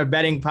sitting here on a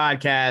betting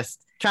podcast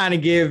trying to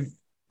give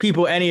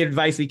people any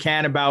advice we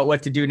can about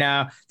what to do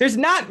now. There's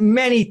not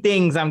many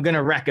things I'm going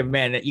to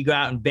recommend that you go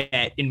out and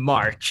bet in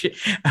March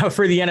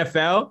for the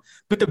NFL.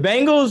 But the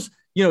Bengals,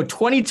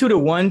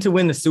 22-1 to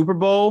win the Super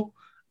Bowl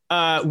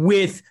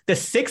with the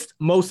 6th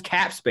most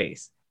cap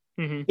space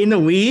in the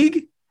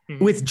league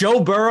with Joe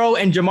Burrow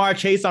and Jamar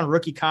Chase on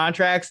rookie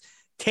contracts.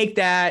 Take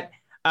that,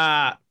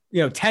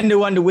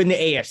 10-1 to win the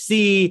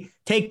AFC.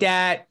 Take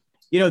that.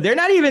 They're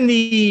not even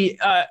the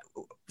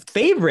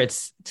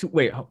favorites to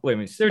wait a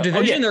minute. Their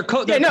division, they're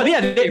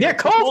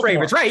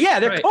co-favorites, right? Yeah,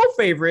 they're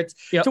co-favorites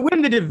to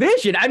win the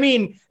division. I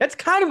mean, that's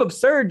kind of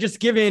absurd just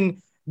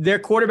given their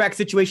quarterback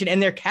situation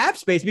and their cap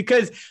space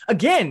because,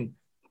 again,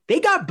 they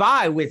got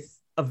by with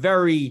a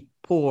very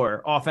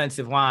poor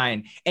offensive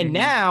line. And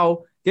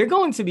now they're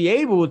going to be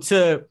able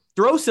to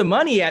throw some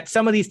money at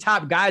some of these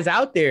top guys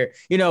out there.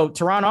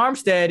 Teron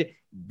Armstead,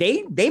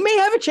 they may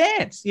have a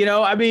chance.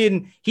 I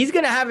mean, he's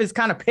going to have his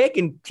kind of pick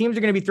and teams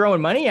are going to be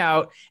throwing money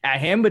out at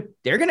him, but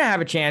they're going to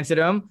have a chance at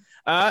him.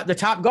 The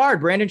top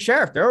guard, Brandon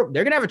Sheriff, they're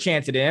going to have a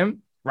chance at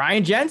him.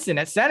 Ryan Jensen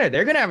at center,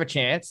 they're going to have a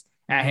chance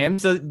at him.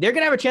 So they're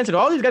going to have a chance at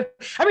all these guys.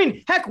 I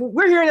mean, heck,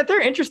 we're hearing that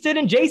they're interested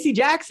in JC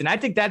Jackson. I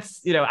think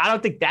that's, I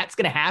don't think that's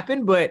going to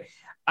happen, but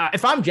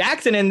if I'm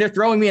Jackson and they're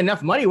throwing me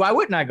enough money, why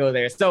wouldn't I go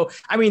there? So,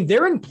 I mean,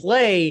 they're in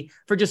play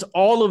for just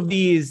all of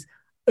these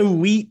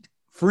elite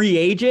free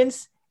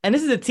agents. And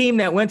this is a team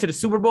that went to the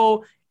Super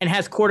Bowl and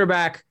has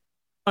quarterback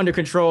under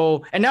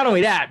control. And not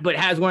only that, but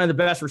has one of the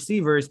best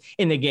receivers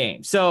in the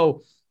game.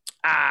 So,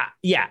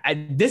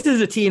 this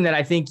is a team that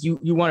I think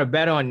you want to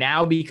bet on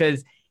now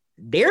because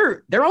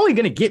they're only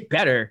going to get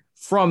better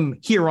from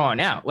here on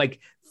out. Like,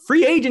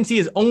 free agency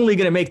is only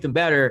going to make them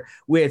better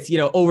with,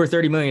 over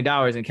 $30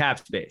 million in cap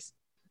space.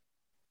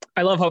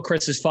 I love how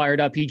Chris is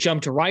fired up. He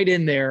jumped right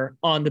in there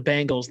on the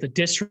Bengals, the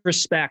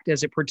disrespect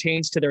as it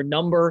pertains to their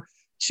number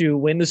to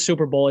win the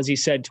Super Bowl. As he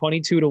said,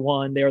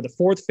 22-1. They are the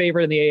 4th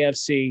favorite in the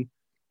AFC.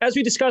 As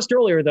we discussed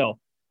earlier, though,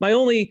 my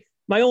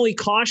only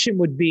caution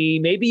would be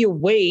maybe you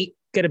wait,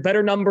 get a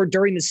better number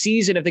during the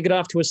season if they get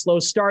off to a slow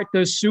start.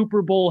 The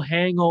Super Bowl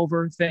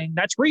hangover thing,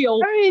 that's real.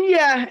 I mean,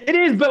 yeah, it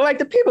is. But like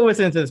the people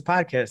listening to this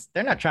podcast,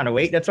 they're not trying to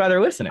wait. That's why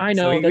they're listening. I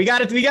know. So we got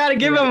to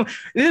give them.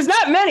 There's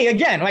not many.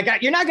 Again, like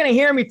you're not going to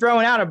hear me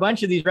throwing out a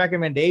bunch of these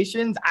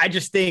recommendations. I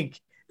just think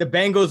the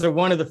Bengals are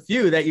one of the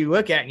few that you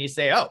look at and you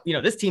say, oh,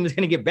 this team is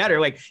going to get better.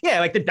 Like, yeah,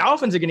 like the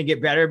Dolphins are going to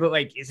get better, but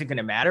like, is it going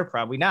to matter?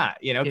 Probably not,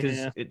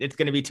 because it's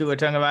going to be Tua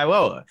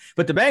Tagovailoa.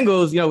 But the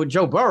Bengals, with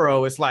Joe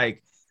Burrow, it's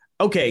like,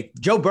 okay,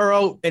 Joe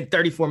Burrow and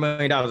 $34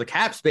 million of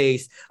cap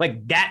space.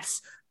 Like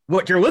that's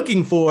what you're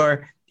looking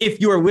for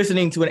if you are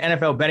listening to an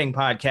NFL betting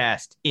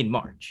podcast in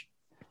March.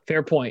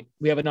 Fair point.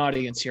 We have an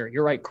audience here.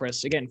 You're right,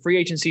 Chris. Again, free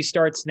agency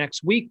starts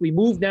next week. We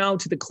move now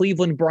to the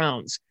Cleveland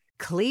Browns.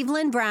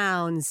 Cleveland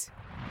Browns.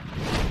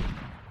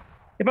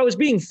 If I was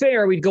being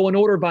fair, we'd go in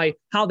order by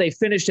how they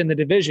finished in the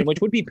division, which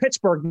would be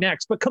Pittsburgh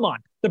next. But come on,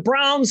 the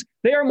Browns,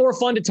 they are more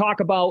fun to talk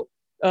about.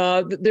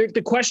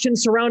 The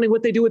questions surrounding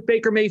what they do with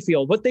Baker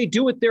Mayfield, what they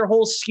do with their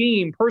whole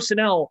scheme,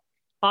 personnel,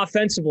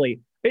 offensively.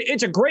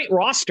 It's a great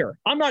roster.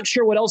 I'm not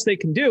sure what else they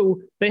can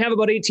do. They have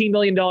about $18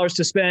 million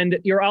to spend.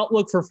 Your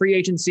outlook for free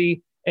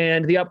agency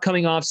and the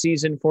upcoming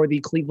offseason for the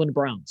Cleveland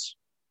Browns.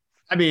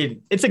 I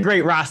mean, it's a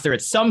great roster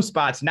at some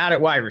spots, not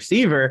at wide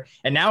receiver.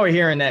 And now we're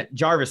hearing that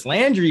Jarvis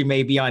Landry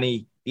may be on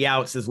the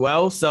outs as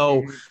well.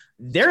 So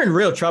they're in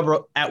real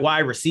trouble at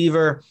wide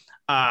receiver.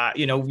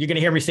 You're going to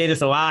hear me say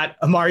this a lot.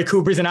 Amari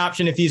Cooper's an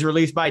option if he's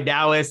released by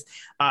Dallas.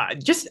 I'm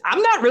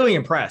not really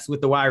impressed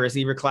with the wide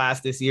receiver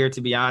class this year,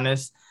 to be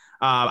honest.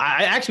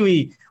 I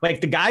actually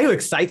like the guy who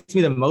excites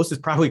me the most is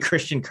probably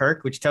Christian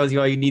Kirk, which tells you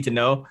all you need to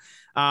know.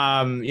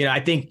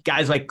 I think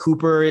guys like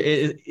Cooper,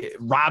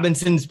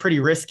 Robinson's pretty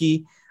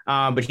risky,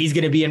 but he's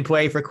going to be in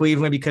play for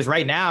Cleveland because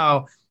right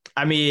now,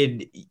 I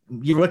mean,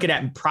 you're looking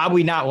at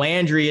probably not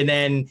Landry, and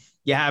then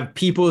you have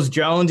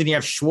Peoples-Jones and you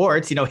have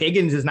Schwartz.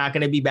 Higgins is not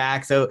going to be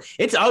back. So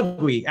it's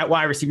ugly at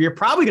wide receiver. You're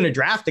probably going to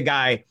draft a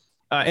guy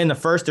in the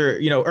first or,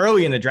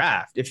 early in the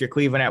draft if you're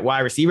Cleveland at wide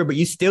receiver, but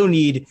you still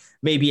need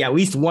maybe at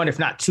least one, if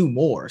not two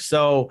more.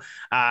 So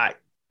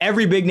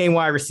every big name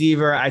wide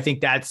receiver. I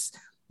think that,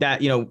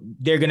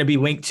 they're going to be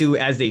linked to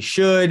as they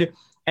should.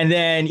 And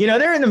then,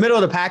 they're in the middle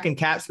of the pack in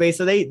cap space,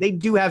 so they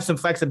do have some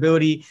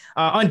flexibility.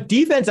 On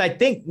defense, I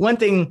think one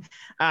thing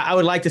I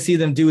would like to see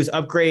them do is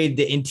upgrade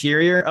the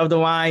interior of the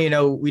line.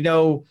 We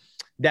know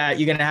that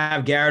you're going to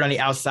have Garrett on the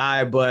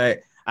outside, but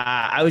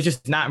I was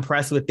just not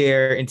impressed with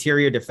their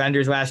interior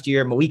defenders last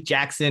year. Malik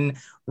Jackson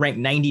ranked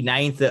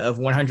 99th of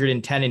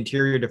 110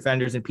 interior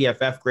defenders in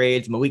PFF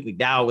grades. Malik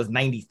McDowell was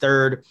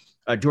 93rd.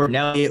 Jordan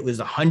Elliott was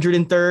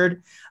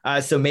 103rd.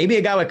 So maybe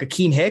a guy like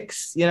Akeem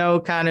Hicks,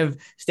 kind of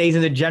stays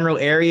in the general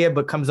area,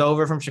 but comes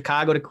over from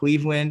Chicago to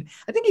Cleveland.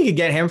 I think you could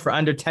get him for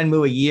under $10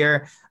 million a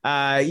year,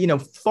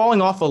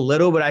 falling off a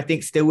little, but I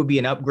think still would be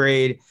an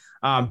upgrade.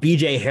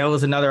 BJ Hill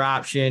is another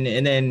option.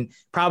 And then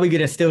probably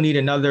going to still need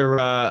another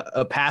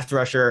a pass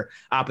rusher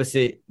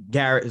opposite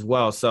Garrett as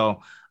well.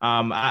 So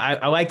I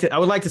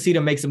would like to see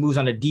them make some moves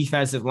on the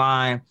defensive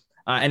line.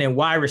 And then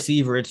wide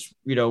receiver, it's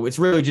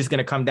really just going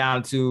to come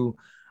down to,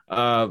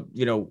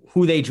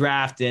 who they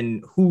draft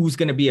and who's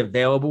going to be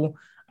available.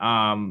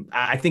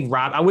 I think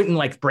I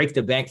wouldn't break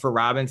the bank for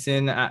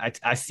Robinson.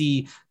 I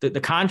see the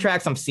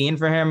contracts I'm seeing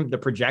for him. The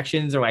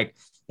projections are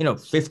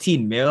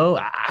 15 mil.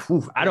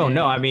 I don't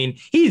know. I mean,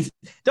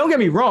 don't get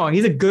me wrong.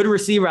 He's a good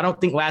receiver. I don't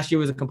think last year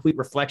was a complete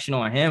reflection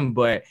on him,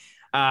 but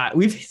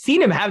we've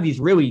seen him have these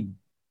really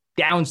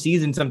down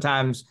seasons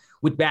sometimes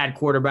with bad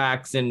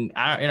quarterbacks. And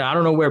I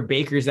don't know where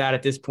Baker's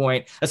at this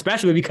point,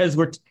 especially because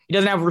he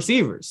doesn't have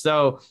receivers.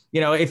 So,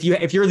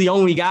 if you're the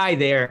only guy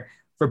there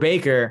for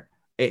Baker,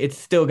 it's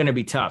still going to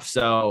be tough.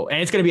 So,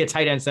 and it's going to be a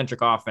tight end centric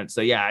offense.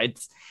 So yeah,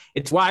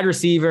 it's wide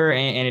receiver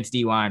and it's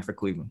D line for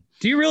Cleveland.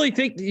 Do you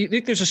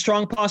think there's a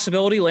strong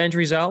possibility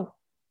Landry's out?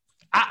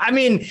 I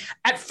mean,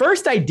 at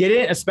first I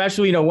didn't,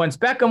 especially, once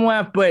Beckham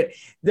left, but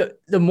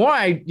the more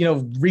I,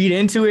 read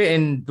into it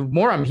and the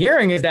more I'm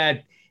hearing is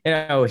that,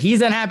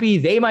 he's unhappy.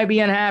 They might be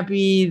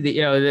unhappy.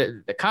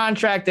 The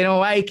contract, they don't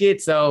like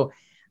it. So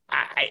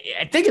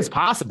I think it's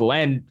possible.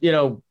 And,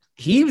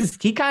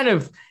 he kind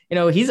of,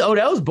 he's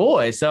Odell's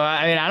boy. So,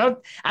 I mean,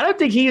 I don't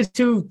think he is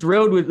too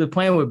thrilled with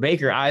playing with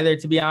Baker either,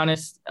 to be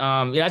honest.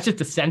 That's just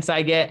the sense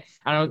I get.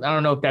 I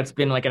don't know if that's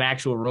been an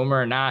actual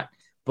rumor or not,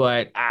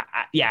 but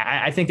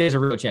I think there's a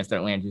real chance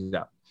that Landry's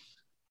out.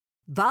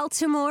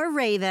 Baltimore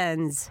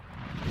Ravens.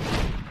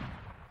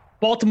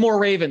 Baltimore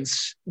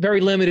Ravens,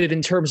 very limited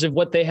in terms of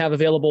what they have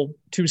available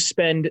to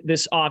spend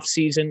this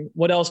offseason.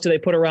 What else do they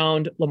put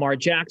around Lamar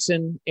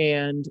Jackson?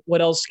 And what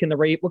can the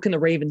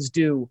Ravens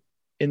do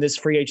in this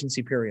free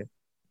agency period?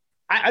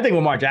 I think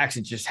Lamar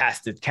Jackson just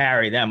has to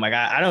carry them.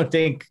 I don't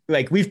think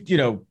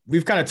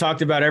we've kind of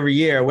talked about every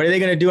year. What are they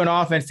going to do on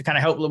offense to kind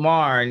of help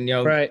Lamar? And,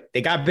 right.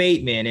 They got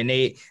Bateman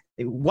and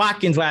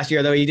Watkins last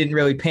year, though he didn't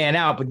really pan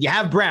out, but you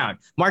have Brown.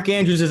 Mark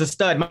Andrews is a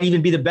stud, might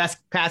even be the best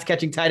pass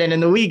catching tight end in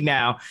the league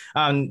now.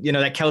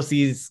 That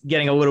Kelsey's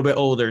getting a little bit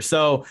older.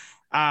 So,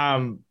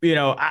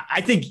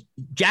 I think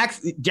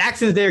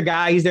Jackson's their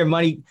guy. He's their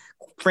money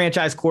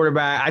franchise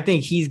quarterback. I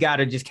think he's got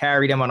to just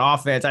carry them on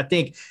offense. I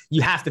think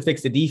you have to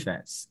fix the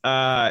defense. They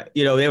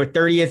were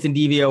 30th in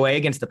DVOA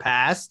against the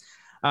pass,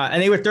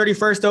 and they were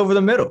 31st over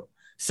the middle.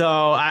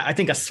 So I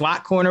think a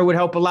slot corner would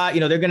help a lot.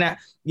 They're going to,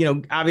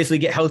 obviously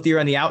get healthier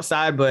on the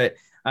outside, but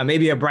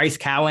maybe a Bryce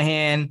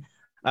Callahan,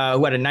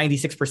 who had a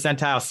 96th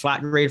percentile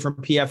slot grade from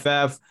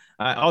PFF,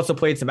 also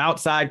played some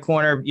outside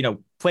corner,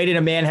 played in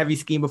a man-heavy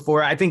scheme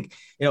before. I think,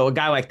 a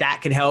guy like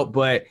that could help,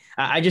 but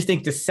I just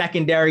think the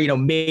secondary,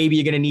 maybe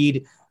you're going to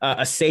need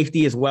a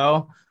safety as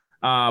well.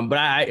 But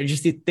I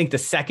just think the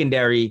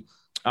secondary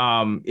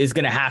is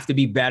going to have to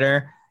be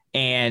better.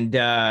 And,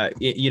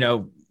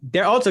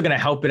 they're also going to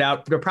help it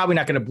out. They're probably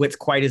not going to blitz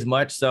quite as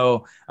much.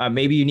 So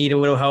maybe you need a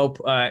little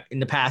help in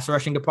the pass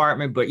rushing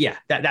department. But yeah,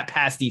 that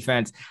pass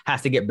defense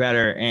has to get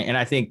better. And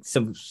I think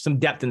some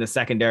depth in the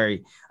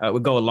secondary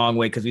would go a long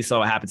way because we saw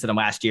what happened to them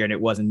last year and it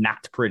was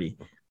not pretty.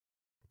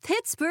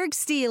 Pittsburgh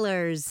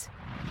Steelers.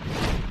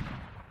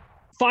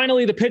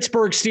 Finally, the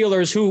Pittsburgh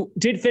Steelers, who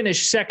did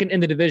finish second in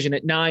the division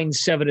at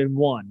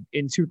 9-7-1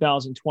 in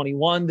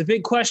 2021. The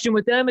big question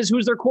with them is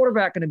who's their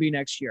quarterback going to be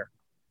next year?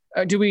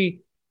 Do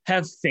we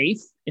have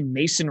faith in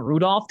Mason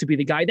Rudolph to be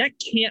the guy? That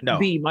can't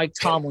be Mike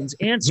Tomlin's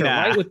answer,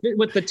 right?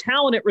 With the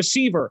talent at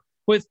receiver,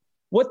 with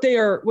what they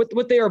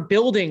are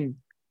building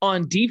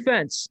on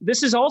defense.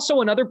 This is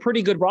also another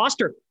pretty good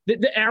roster.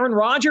 The Aaron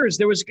Rodgers,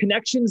 there was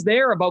connections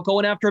there about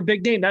going after a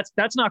big name.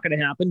 That's not going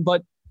to happen,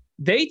 but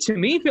they, to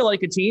me, feel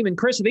like a team. And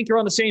Chris, I think you're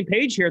on the same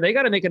page here. They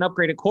got to make an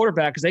upgrade at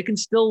quarterback because they can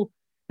still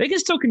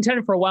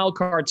contend for a wild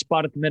card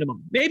spot at the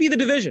minimum, maybe the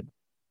division.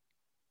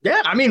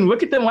 Yeah, I mean,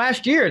 look at them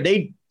last year.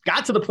 They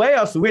got to the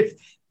playoffs with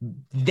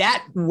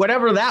that,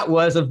 whatever that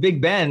was of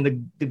Big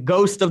Ben, the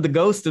ghost of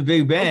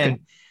Big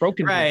Ben.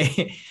 Broken.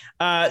 Right.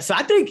 So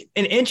I think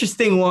an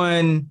interesting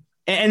one,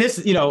 and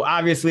this,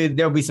 obviously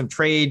there'll be some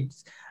trade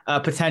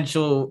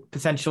potential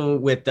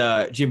with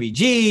Jimmy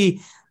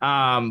G.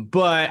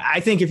 But I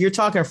think if you're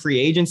talking free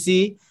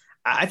agency,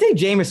 I think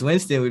Jameis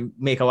Winston would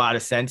make a lot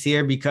of sense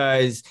here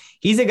because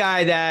he's a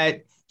guy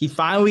that He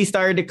finally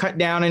started to cut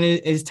down on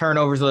his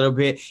turnovers a little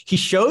bit. He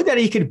showed that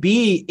he could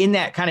be in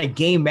that kind of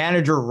game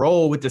manager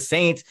role with the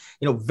Saints,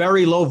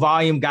 very low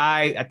volume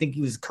guy. I think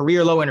he was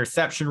career low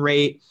interception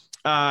rate.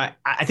 I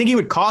think he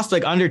would cost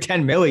like under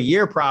 $10 million a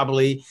year,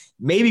 probably.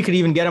 Maybe could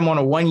even get him on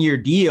a 1-year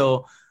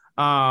deal.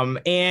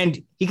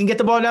 And he can get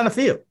the ball down the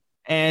field.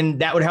 And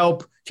that would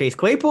help Chase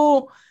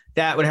Claypool.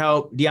 That would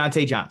help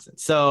Deontay Johnson.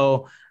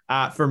 So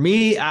for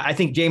me, I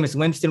think Jameis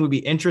Winston would be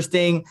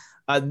interesting.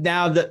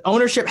 Now the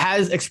ownership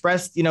has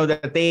expressed,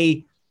 that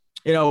they,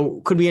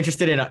 could be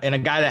interested in a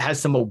guy that has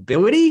some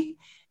mobility.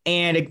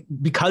 And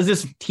because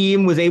this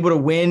team was able to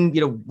win,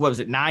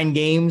 9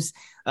 games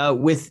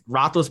with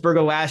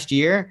Roethlisberger last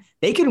year,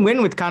 they can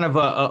win with kind of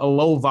a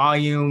low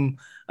volume,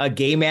 a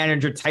game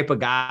manager type of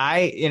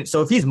guy. And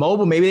so if he's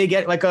mobile, maybe they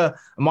get like a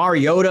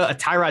Mariota, a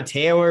Tyrod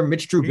Taylor,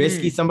 Mitch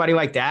Trubisky, somebody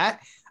like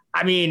that.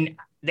 I mean,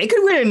 they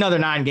could win another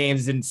 9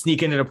 games and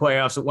sneak into the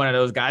playoffs with one of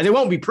those guys. It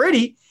won't be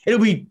pretty.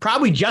 It'll be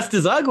probably just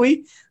as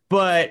ugly,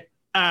 but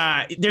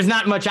there's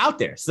not much out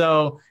there.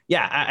 So,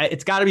 yeah,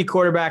 it's got to be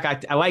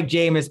quarterback. I like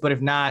Jameis, but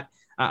if not,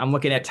 I'm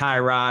looking at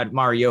Tyrod,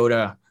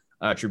 Mariota,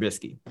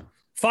 Trubisky.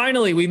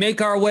 Finally, we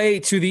make our way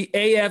to the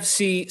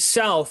AFC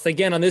South.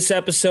 Again, on this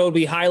episode,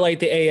 we highlight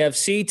the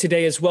AFC.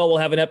 Today as well, we'll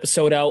have an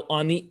episode out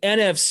on the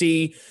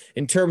NFC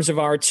in terms of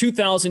our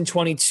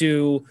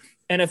 2022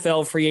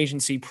 NFL free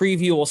agency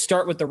preview. We'll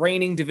start with the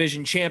reigning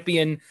division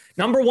champion,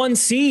 number 1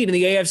 seed in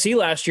the AFC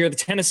last year, the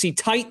Tennessee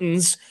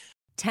Titans.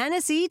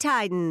 Tennessee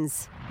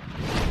Titans.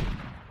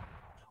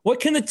 What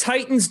can the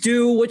Titans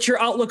do? What's your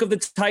outlook of the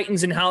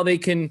Titans and how they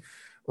can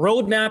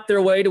roadmap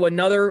their way to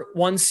another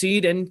 1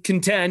 seed and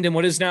contend in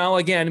what is now,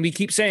 again, we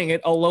keep saying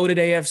it, a loaded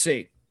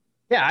AFC?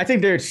 Yeah, I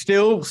think they're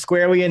still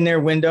squarely in their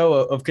window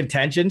of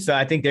contention. So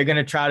I think they're going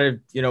to try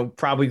to,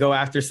 probably go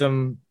after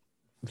some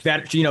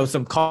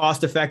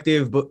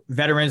cost-effective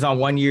veterans on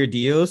 1-year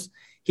deals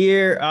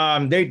here.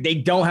 They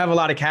don't have a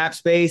lot of cap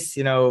space,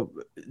 so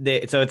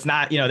it's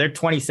not, they're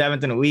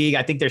 27th in the league.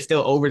 I think they're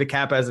still over the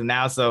cap as of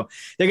now. So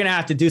they're going to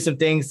have to do some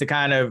things to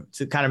kind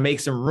of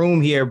make some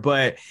room here.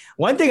 But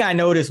one thing I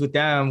noticed with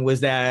them was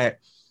that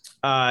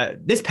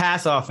this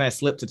pass offense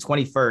slipped to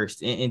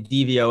 21st in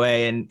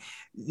DVOA. And,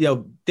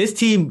 this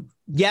team,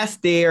 yes,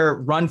 they're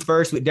run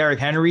first with Derrick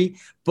Henry,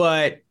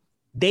 but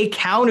they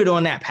counted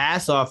on that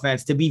pass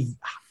offense to be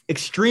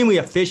extremely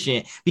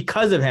efficient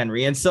because of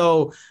Henry. And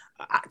so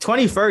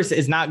 21st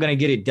is not going to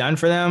get it done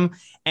for them.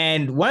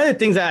 And one of the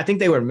things that I think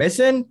they were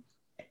missing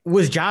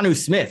was Jonnu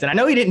Smith. And I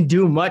know he didn't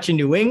do much in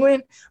New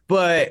England,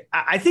 but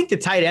I think the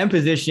tight end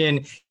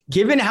position,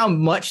 given how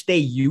much they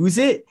use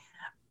it,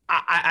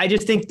 I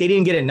just think they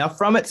didn't get enough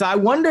from it. So I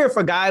wonder if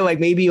a guy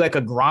like maybe like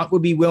a Gronk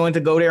would be willing to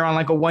go there on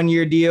like a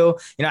 1-year deal.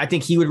 I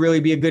think he would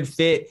really be a good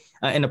fit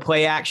in a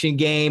play action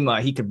game.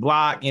 He could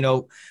block,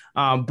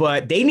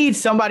 but they need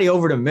somebody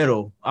over the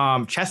middle.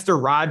 Chester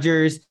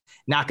Rogers,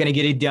 not going to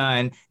get it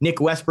done. Nick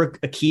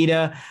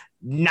Westbrook-Akita,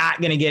 not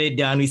going to get it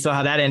done. We saw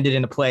how that ended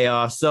in the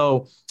playoffs.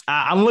 So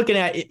I'm looking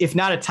at, if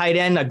not a tight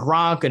end, a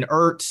Gronk, an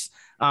Ertz,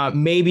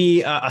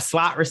 maybe a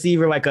slot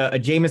receiver like a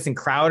Jamison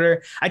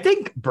Crowder. I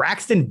think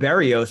Braxton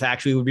Berrios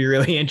actually would be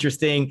really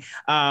interesting.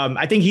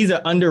 I think he's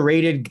an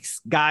underrated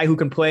guy who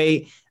can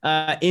play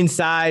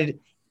inside,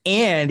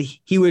 and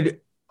he would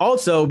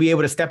also be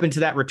able to step into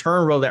that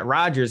return role that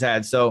Rodgers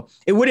had. So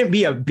it wouldn't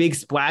be a big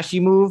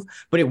splashy move,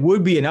 but it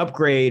would be an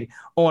upgrade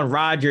on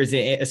Rodgers,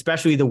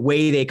 especially the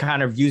way they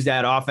kind of use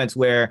that offense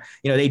where,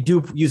 they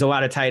do use a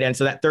lot of tight ends.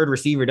 So that third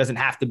receiver doesn't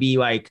have to be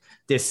like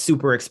this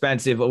super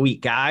expensive elite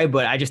guy,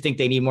 but I just think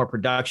they need more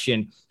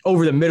production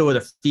over the middle of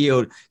the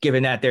field,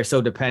 given that they're so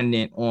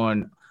dependent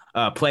on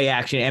play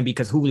action. And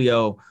because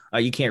Julio,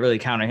 you can't really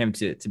count on him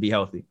to be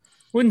healthy.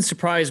 Wouldn't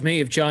surprise me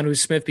if Jonnu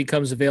Smith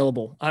becomes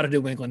available out of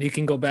New England. He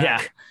can go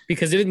back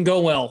because it didn't go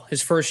well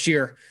his first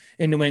year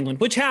in New England,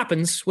 which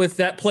happens with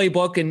that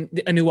playbook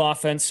and a new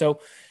offense.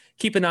 So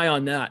keep an eye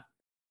on that.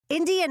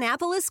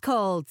 Indianapolis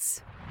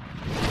Colts.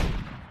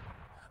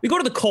 We go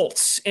to the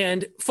Colts,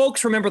 and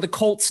folks remember the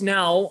Colts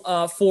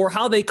now for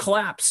how they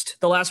collapsed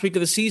the last week of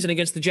the season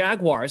against the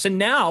Jaguars. And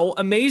now,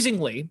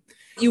 amazingly,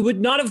 you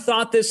would not have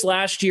thought this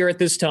last year at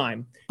this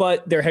time,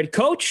 but their head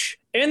coach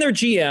and their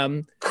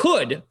GM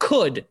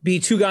could be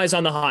 2 guys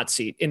on the hot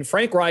seat in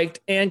Frank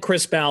Reich and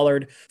Chris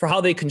Ballard for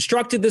how they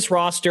constructed this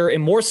roster,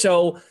 and more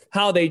so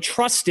how they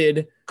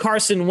trusted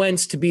Carson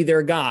Wentz to be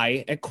their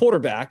guy at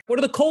quarterback. What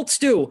do the Colts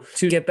do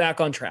to get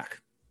back on track?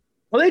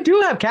 Well, they do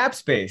have cap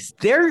space.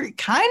 They're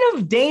kind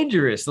of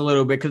dangerous a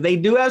little bit because they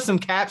do have some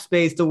cap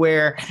space to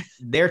where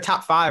they're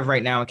top 5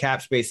 right now in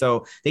cap space.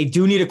 So they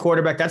do need a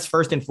quarterback. That's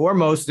first and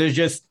foremost. There's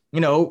just, I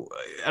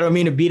don't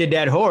mean to beat a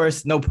dead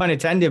horse, no pun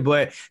intended,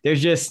 but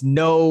there's just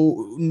no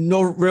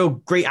real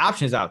great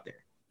options out there.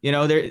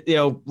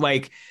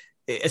 Like,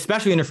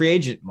 especially in the free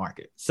agent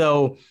market.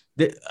 So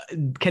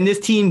can this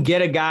team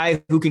get a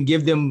guy who can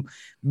give them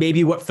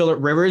maybe what Phillip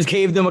Rivers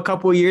gave them a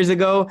couple of years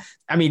ago?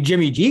 I mean,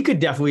 Jimmy G could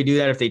definitely do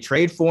that if they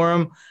trade for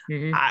him.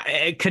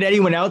 Mm-hmm. Could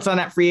anyone else on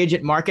that free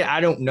agent market?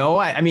 I don't know.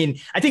 I mean,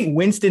 I think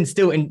Winston's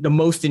still the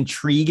most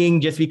intriguing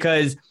just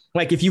because,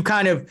 like, if you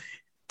kind of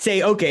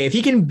say, okay, if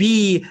he can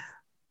be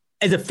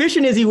as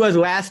efficient as he was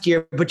last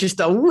year, but just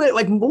a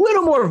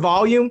little more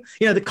volume.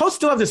 The Colts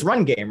still have this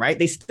run game, right?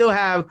 They still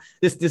have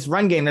this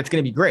run game that's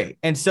going to be great.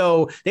 And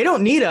so they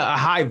don't need a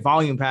high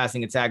volume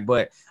passing attack,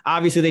 but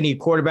obviously they need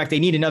quarterback. They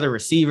need another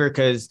receiver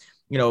because,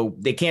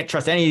 they can't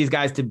trust any of these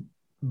guys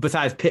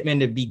besides Pittman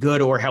to be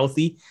good or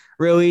healthy,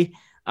 really.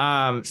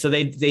 So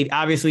they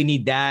obviously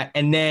need that.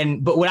 And then,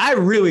 but what I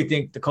really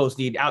think the Colts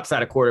need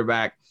outside of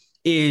quarterback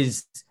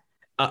is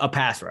a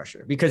pass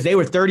rusher, because they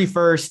were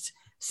 31st,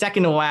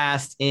 second to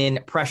last in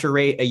pressure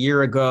rate a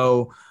year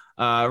ago,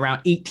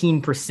 around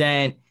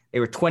 18%. They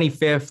were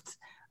 25th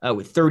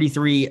with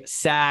 33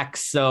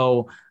 sacks.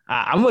 So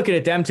I'm looking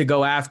at them to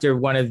go after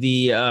one of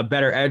the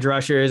better edge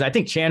rushers. I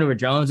think Chandler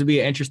Jones would be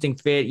an interesting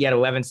fit. He had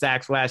 11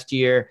 sacks last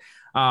year.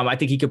 I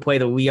think he could play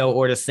the Leo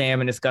or the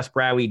Sam in this Gus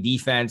Bradley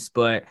defense,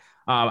 but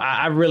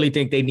I really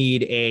think they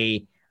need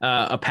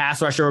a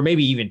pass rusher, or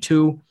maybe even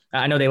two.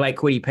 I know they like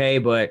Kwity Paye,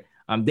 but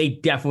they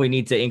definitely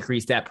need to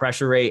increase that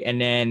pressure rate.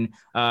 And then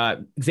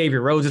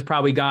Xavier Rhodes is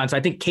probably gone. So I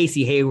think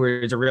Casey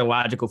Hayward is a real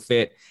logical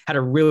fit. Had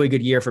a really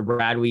good year for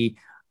Bradley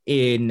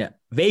in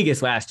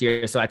Vegas last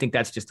year. So I think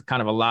that's just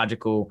kind of a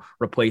logical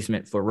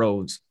replacement for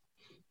Rhodes.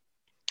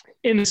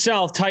 In the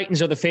South,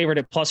 Titans are the favorite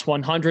at plus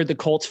 100. The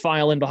Colts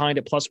file in behind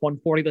at plus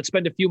 140. Let's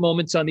spend a few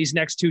moments on these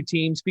next two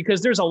teams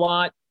because there's a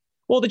lot.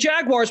 Well, the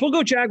Jaguars, we'll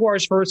go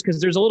Jaguars first because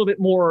there's a little bit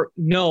more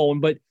known,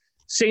 but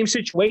same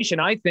situation,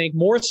 I think,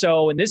 more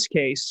so in this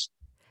case.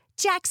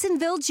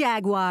 Jacksonville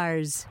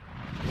Jaguars.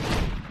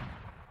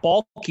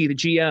 Balky, the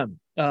GM.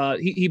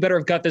 He better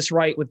have got this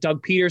right with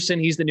Doug Peterson.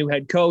 He's the new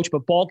head coach.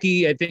 But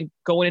Balky, I think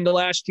going into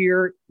last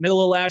year,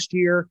 middle of last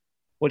year,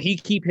 would he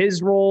keep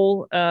his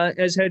role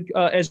as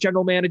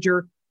general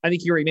manager? I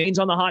think he remains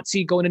on the hot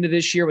seat going into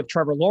this year with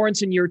Trevor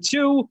Lawrence in year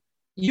 2.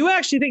 You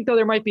actually think, though,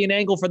 there might be an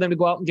angle for them to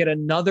go out and get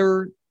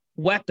another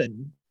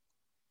weapon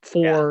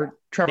for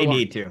Trevor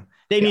Lawrence?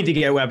 They need to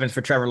get weapons for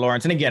Trevor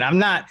Lawrence. And again,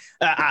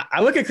 I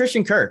look at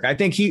Christian Kirk. I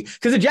think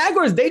because the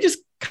Jaguars, they just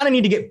kind of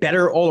need to get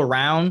better all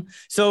around.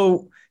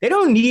 So they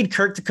don't need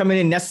Kirk to come in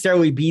and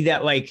necessarily be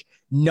that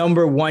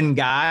number one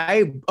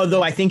guy,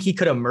 although I think he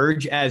could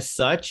emerge as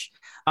such.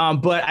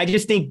 But I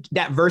just think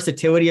that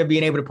versatility of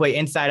being able to play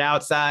inside,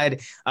 outside,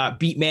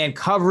 beat man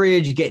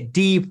coverage, get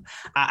deep.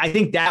 I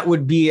think that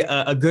would be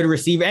a good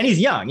receiver. And he's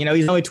young,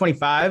 he's only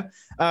 25.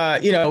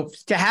 To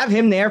have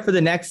him there for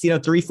the next,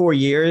 3-4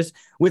 years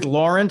with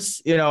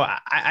Lawrence,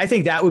 I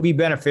think that would be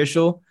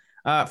beneficial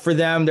for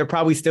them. They're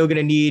probably still going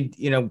to need,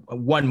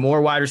 one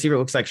more wide receiver. It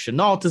looks like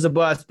Chenault is a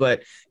bust,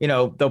 but,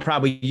 they'll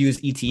probably use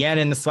ETN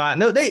in the slot.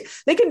 No, they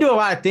can do a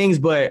lot of things,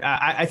 but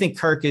I think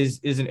Kirk is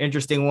an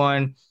interesting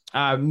one.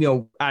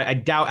 I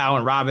doubt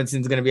Allen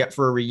Robinson's going to be up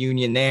for a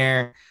reunion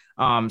there.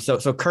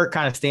 So Kirk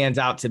kind of stands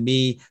out to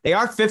me. They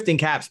are 5th in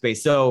cap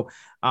space. So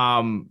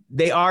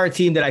they are a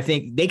team that I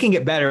think they can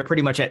get better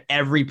pretty much at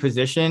every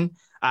position.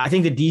 I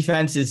think the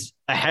defense is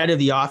ahead of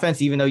the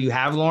offense, even though you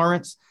have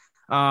Lawrence.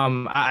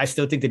 I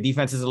still think the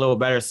defense is a little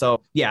better.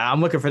 So yeah,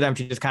 I'm looking for them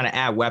to just kind of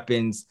add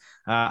weapons.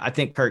 I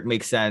think Kirk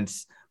makes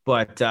sense,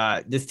 but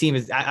this team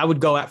I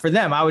would go for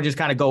them. I would just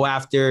kind of go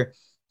after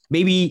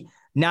maybe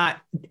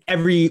not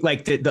every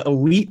the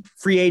elite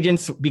free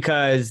agents,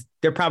 because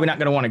they're probably not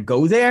going to want to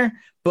go there,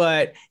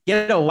 but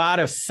get a lot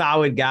of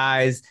solid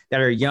guys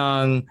that are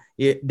young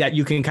that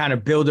you can kind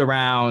of build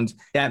around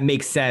that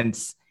makes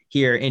sense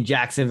here in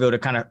Jacksonville to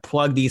kind of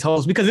plug these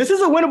holes, because this is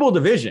a winnable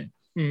division.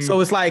 Mm-hmm. So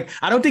it's I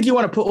don't think you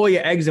want to put all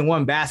your eggs in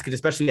one basket,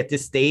 especially at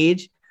this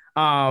stage.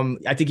 I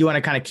think you want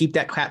to kind of keep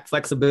that cap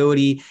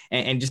flexibility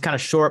and just kind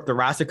of shore up the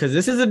roster, because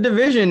this is a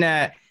division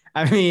that,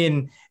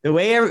 the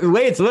way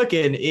it's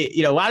looking,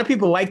 a lot of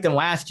people liked them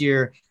last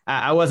year.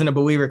 I wasn't a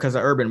believer because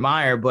of Urban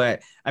Meyer,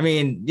 but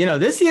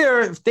this year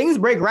if things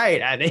break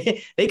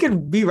right, they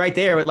could be right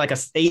there with a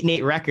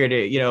 8-8 record,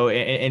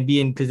 and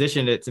be in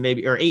position to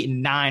maybe, or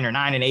 8-9 or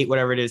 9-8,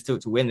 whatever it is to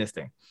win this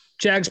thing.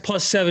 Jags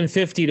plus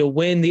 750 to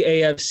win the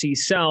AFC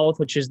South,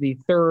 which is the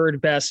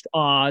 3rd best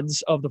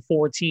odds of the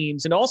 4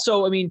 teams. And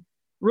also,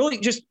 really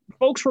just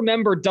folks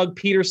remember Doug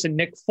Peterson,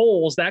 Nick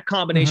Foles, that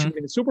combination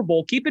in the Super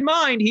Bowl. Keep in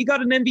mind, he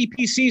got an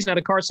MVP season out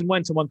of Carson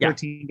Wentz and won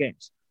 13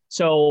 games.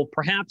 So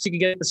perhaps you can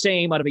get the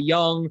same out of a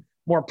young,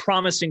 more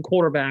promising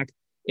quarterback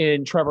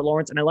in Trevor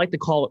Lawrence. And I like to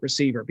call it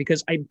receiver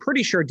because I'm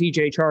pretty sure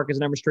DJ Chark is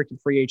an unrestricted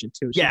free agent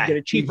too. So you get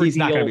a cheaper he's deal.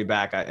 Not going to be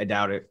back. I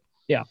doubt it.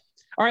 Yeah.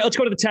 All right, let's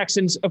go to the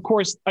Texans. Of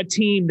course, a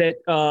team that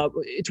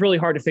it's really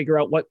hard to figure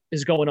out what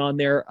is going on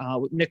there.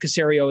 Nick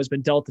Caserio has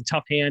been dealt a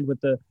tough hand with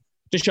the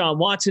Deshaun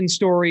Watson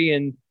story,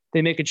 and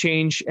they make a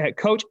change at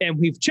coach. And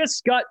we've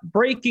just got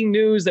breaking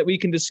news that we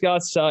can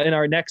discuss in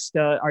our next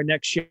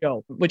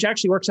show, which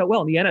actually works out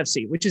well in the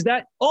NFC, which is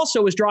that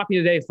also is dropping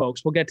today,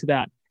 folks. We'll get to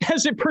that.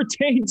 As it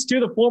pertains to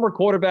the former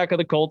quarterback of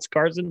the Colts,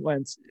 Carson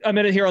Wentz. A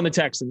minute here on the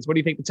Texans. What do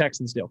you think the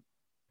Texans do?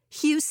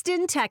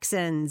 Houston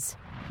Texans.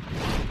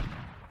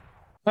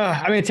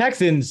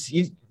 Texans,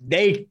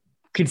 they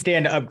could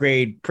stand to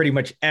upgrade pretty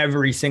much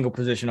every single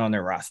position on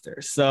their roster.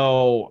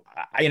 So,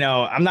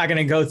 I'm not going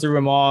to go through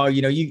them all.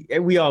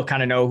 We all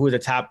kind of know who the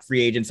top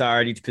free agents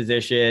are at each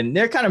position.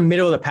 They're kind of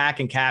middle of the pack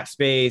in cap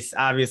space.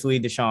 Obviously,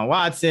 Deshaun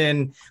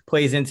Watson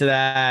plays into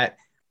that.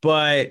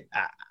 But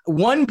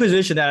one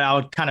position that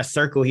I'll kind of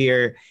circle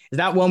here is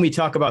not one we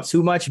talk about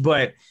too much,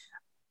 but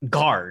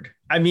guard.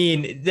 I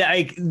mean,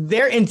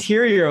 their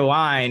interior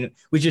line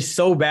was just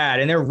so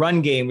bad, and their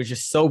run game was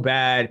just so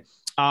bad.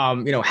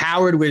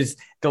 Howard was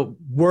the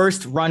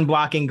worst run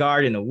blocking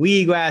guard in the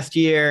league last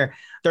year,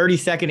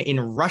 32nd in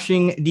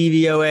rushing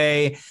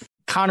DVOA.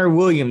 Connor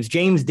Williams,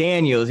 James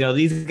Daniels,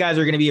 these guys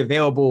are going to be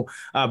available,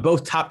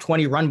 both top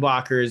 20 run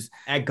blockers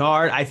at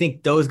guard. I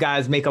think those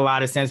guys make a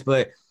lot of sense,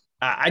 but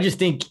I just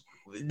think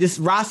this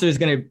roster is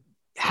going to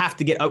have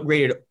to get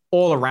upgraded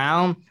all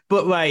around.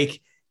 But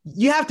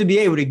you have to be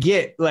able to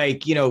get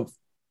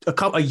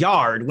a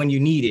yard when you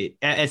need it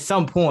at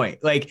some point.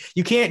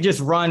 You can't just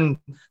run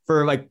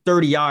for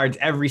 30 yards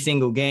every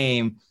single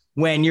game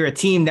when you're a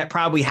team that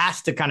probably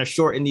has to kind of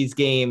shorten these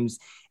games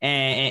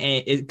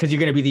and because you're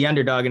going to be the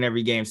underdog in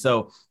every game.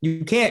 So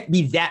you can't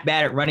be that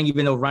bad at running,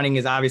 even though running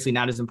is obviously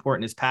not as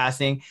important as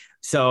passing.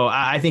 So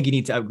I think you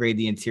need to upgrade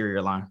the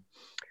interior line.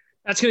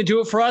 That's going to do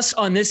it for us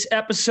on this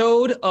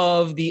episode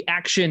of the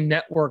Action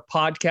Network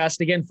podcast.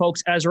 Again,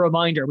 folks, as a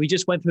reminder, we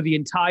just went through the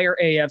entire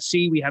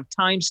AFC. We have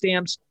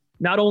timestamps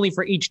not only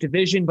for each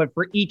division, but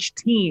for each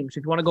team. So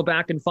if you want to go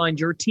back and find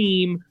your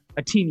team,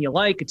 a team you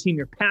like, a team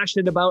you're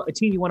passionate about, a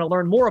team you want to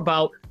learn more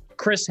about,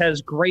 Chris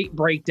has great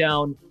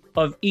breakdown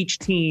of each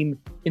team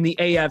in the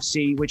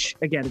AFC, which,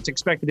 again, it's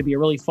expected to be a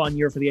really fun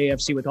year for the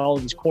AFC with all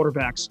of these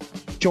quarterbacks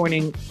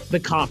joining the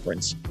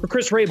conference. For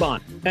Chris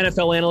Raybon,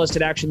 NFL analyst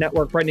at Action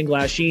Network, Brendan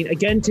Glasheen,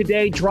 again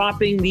today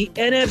dropping the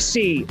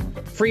NFC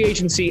free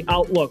agency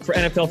outlook for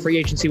NFL free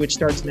agency, which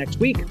starts next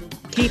week.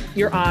 Keep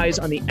your eyes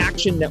on the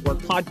Action Network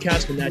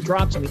podcast when that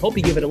drops, and we hope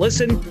you give it a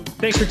listen.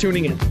 Thanks for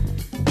tuning in.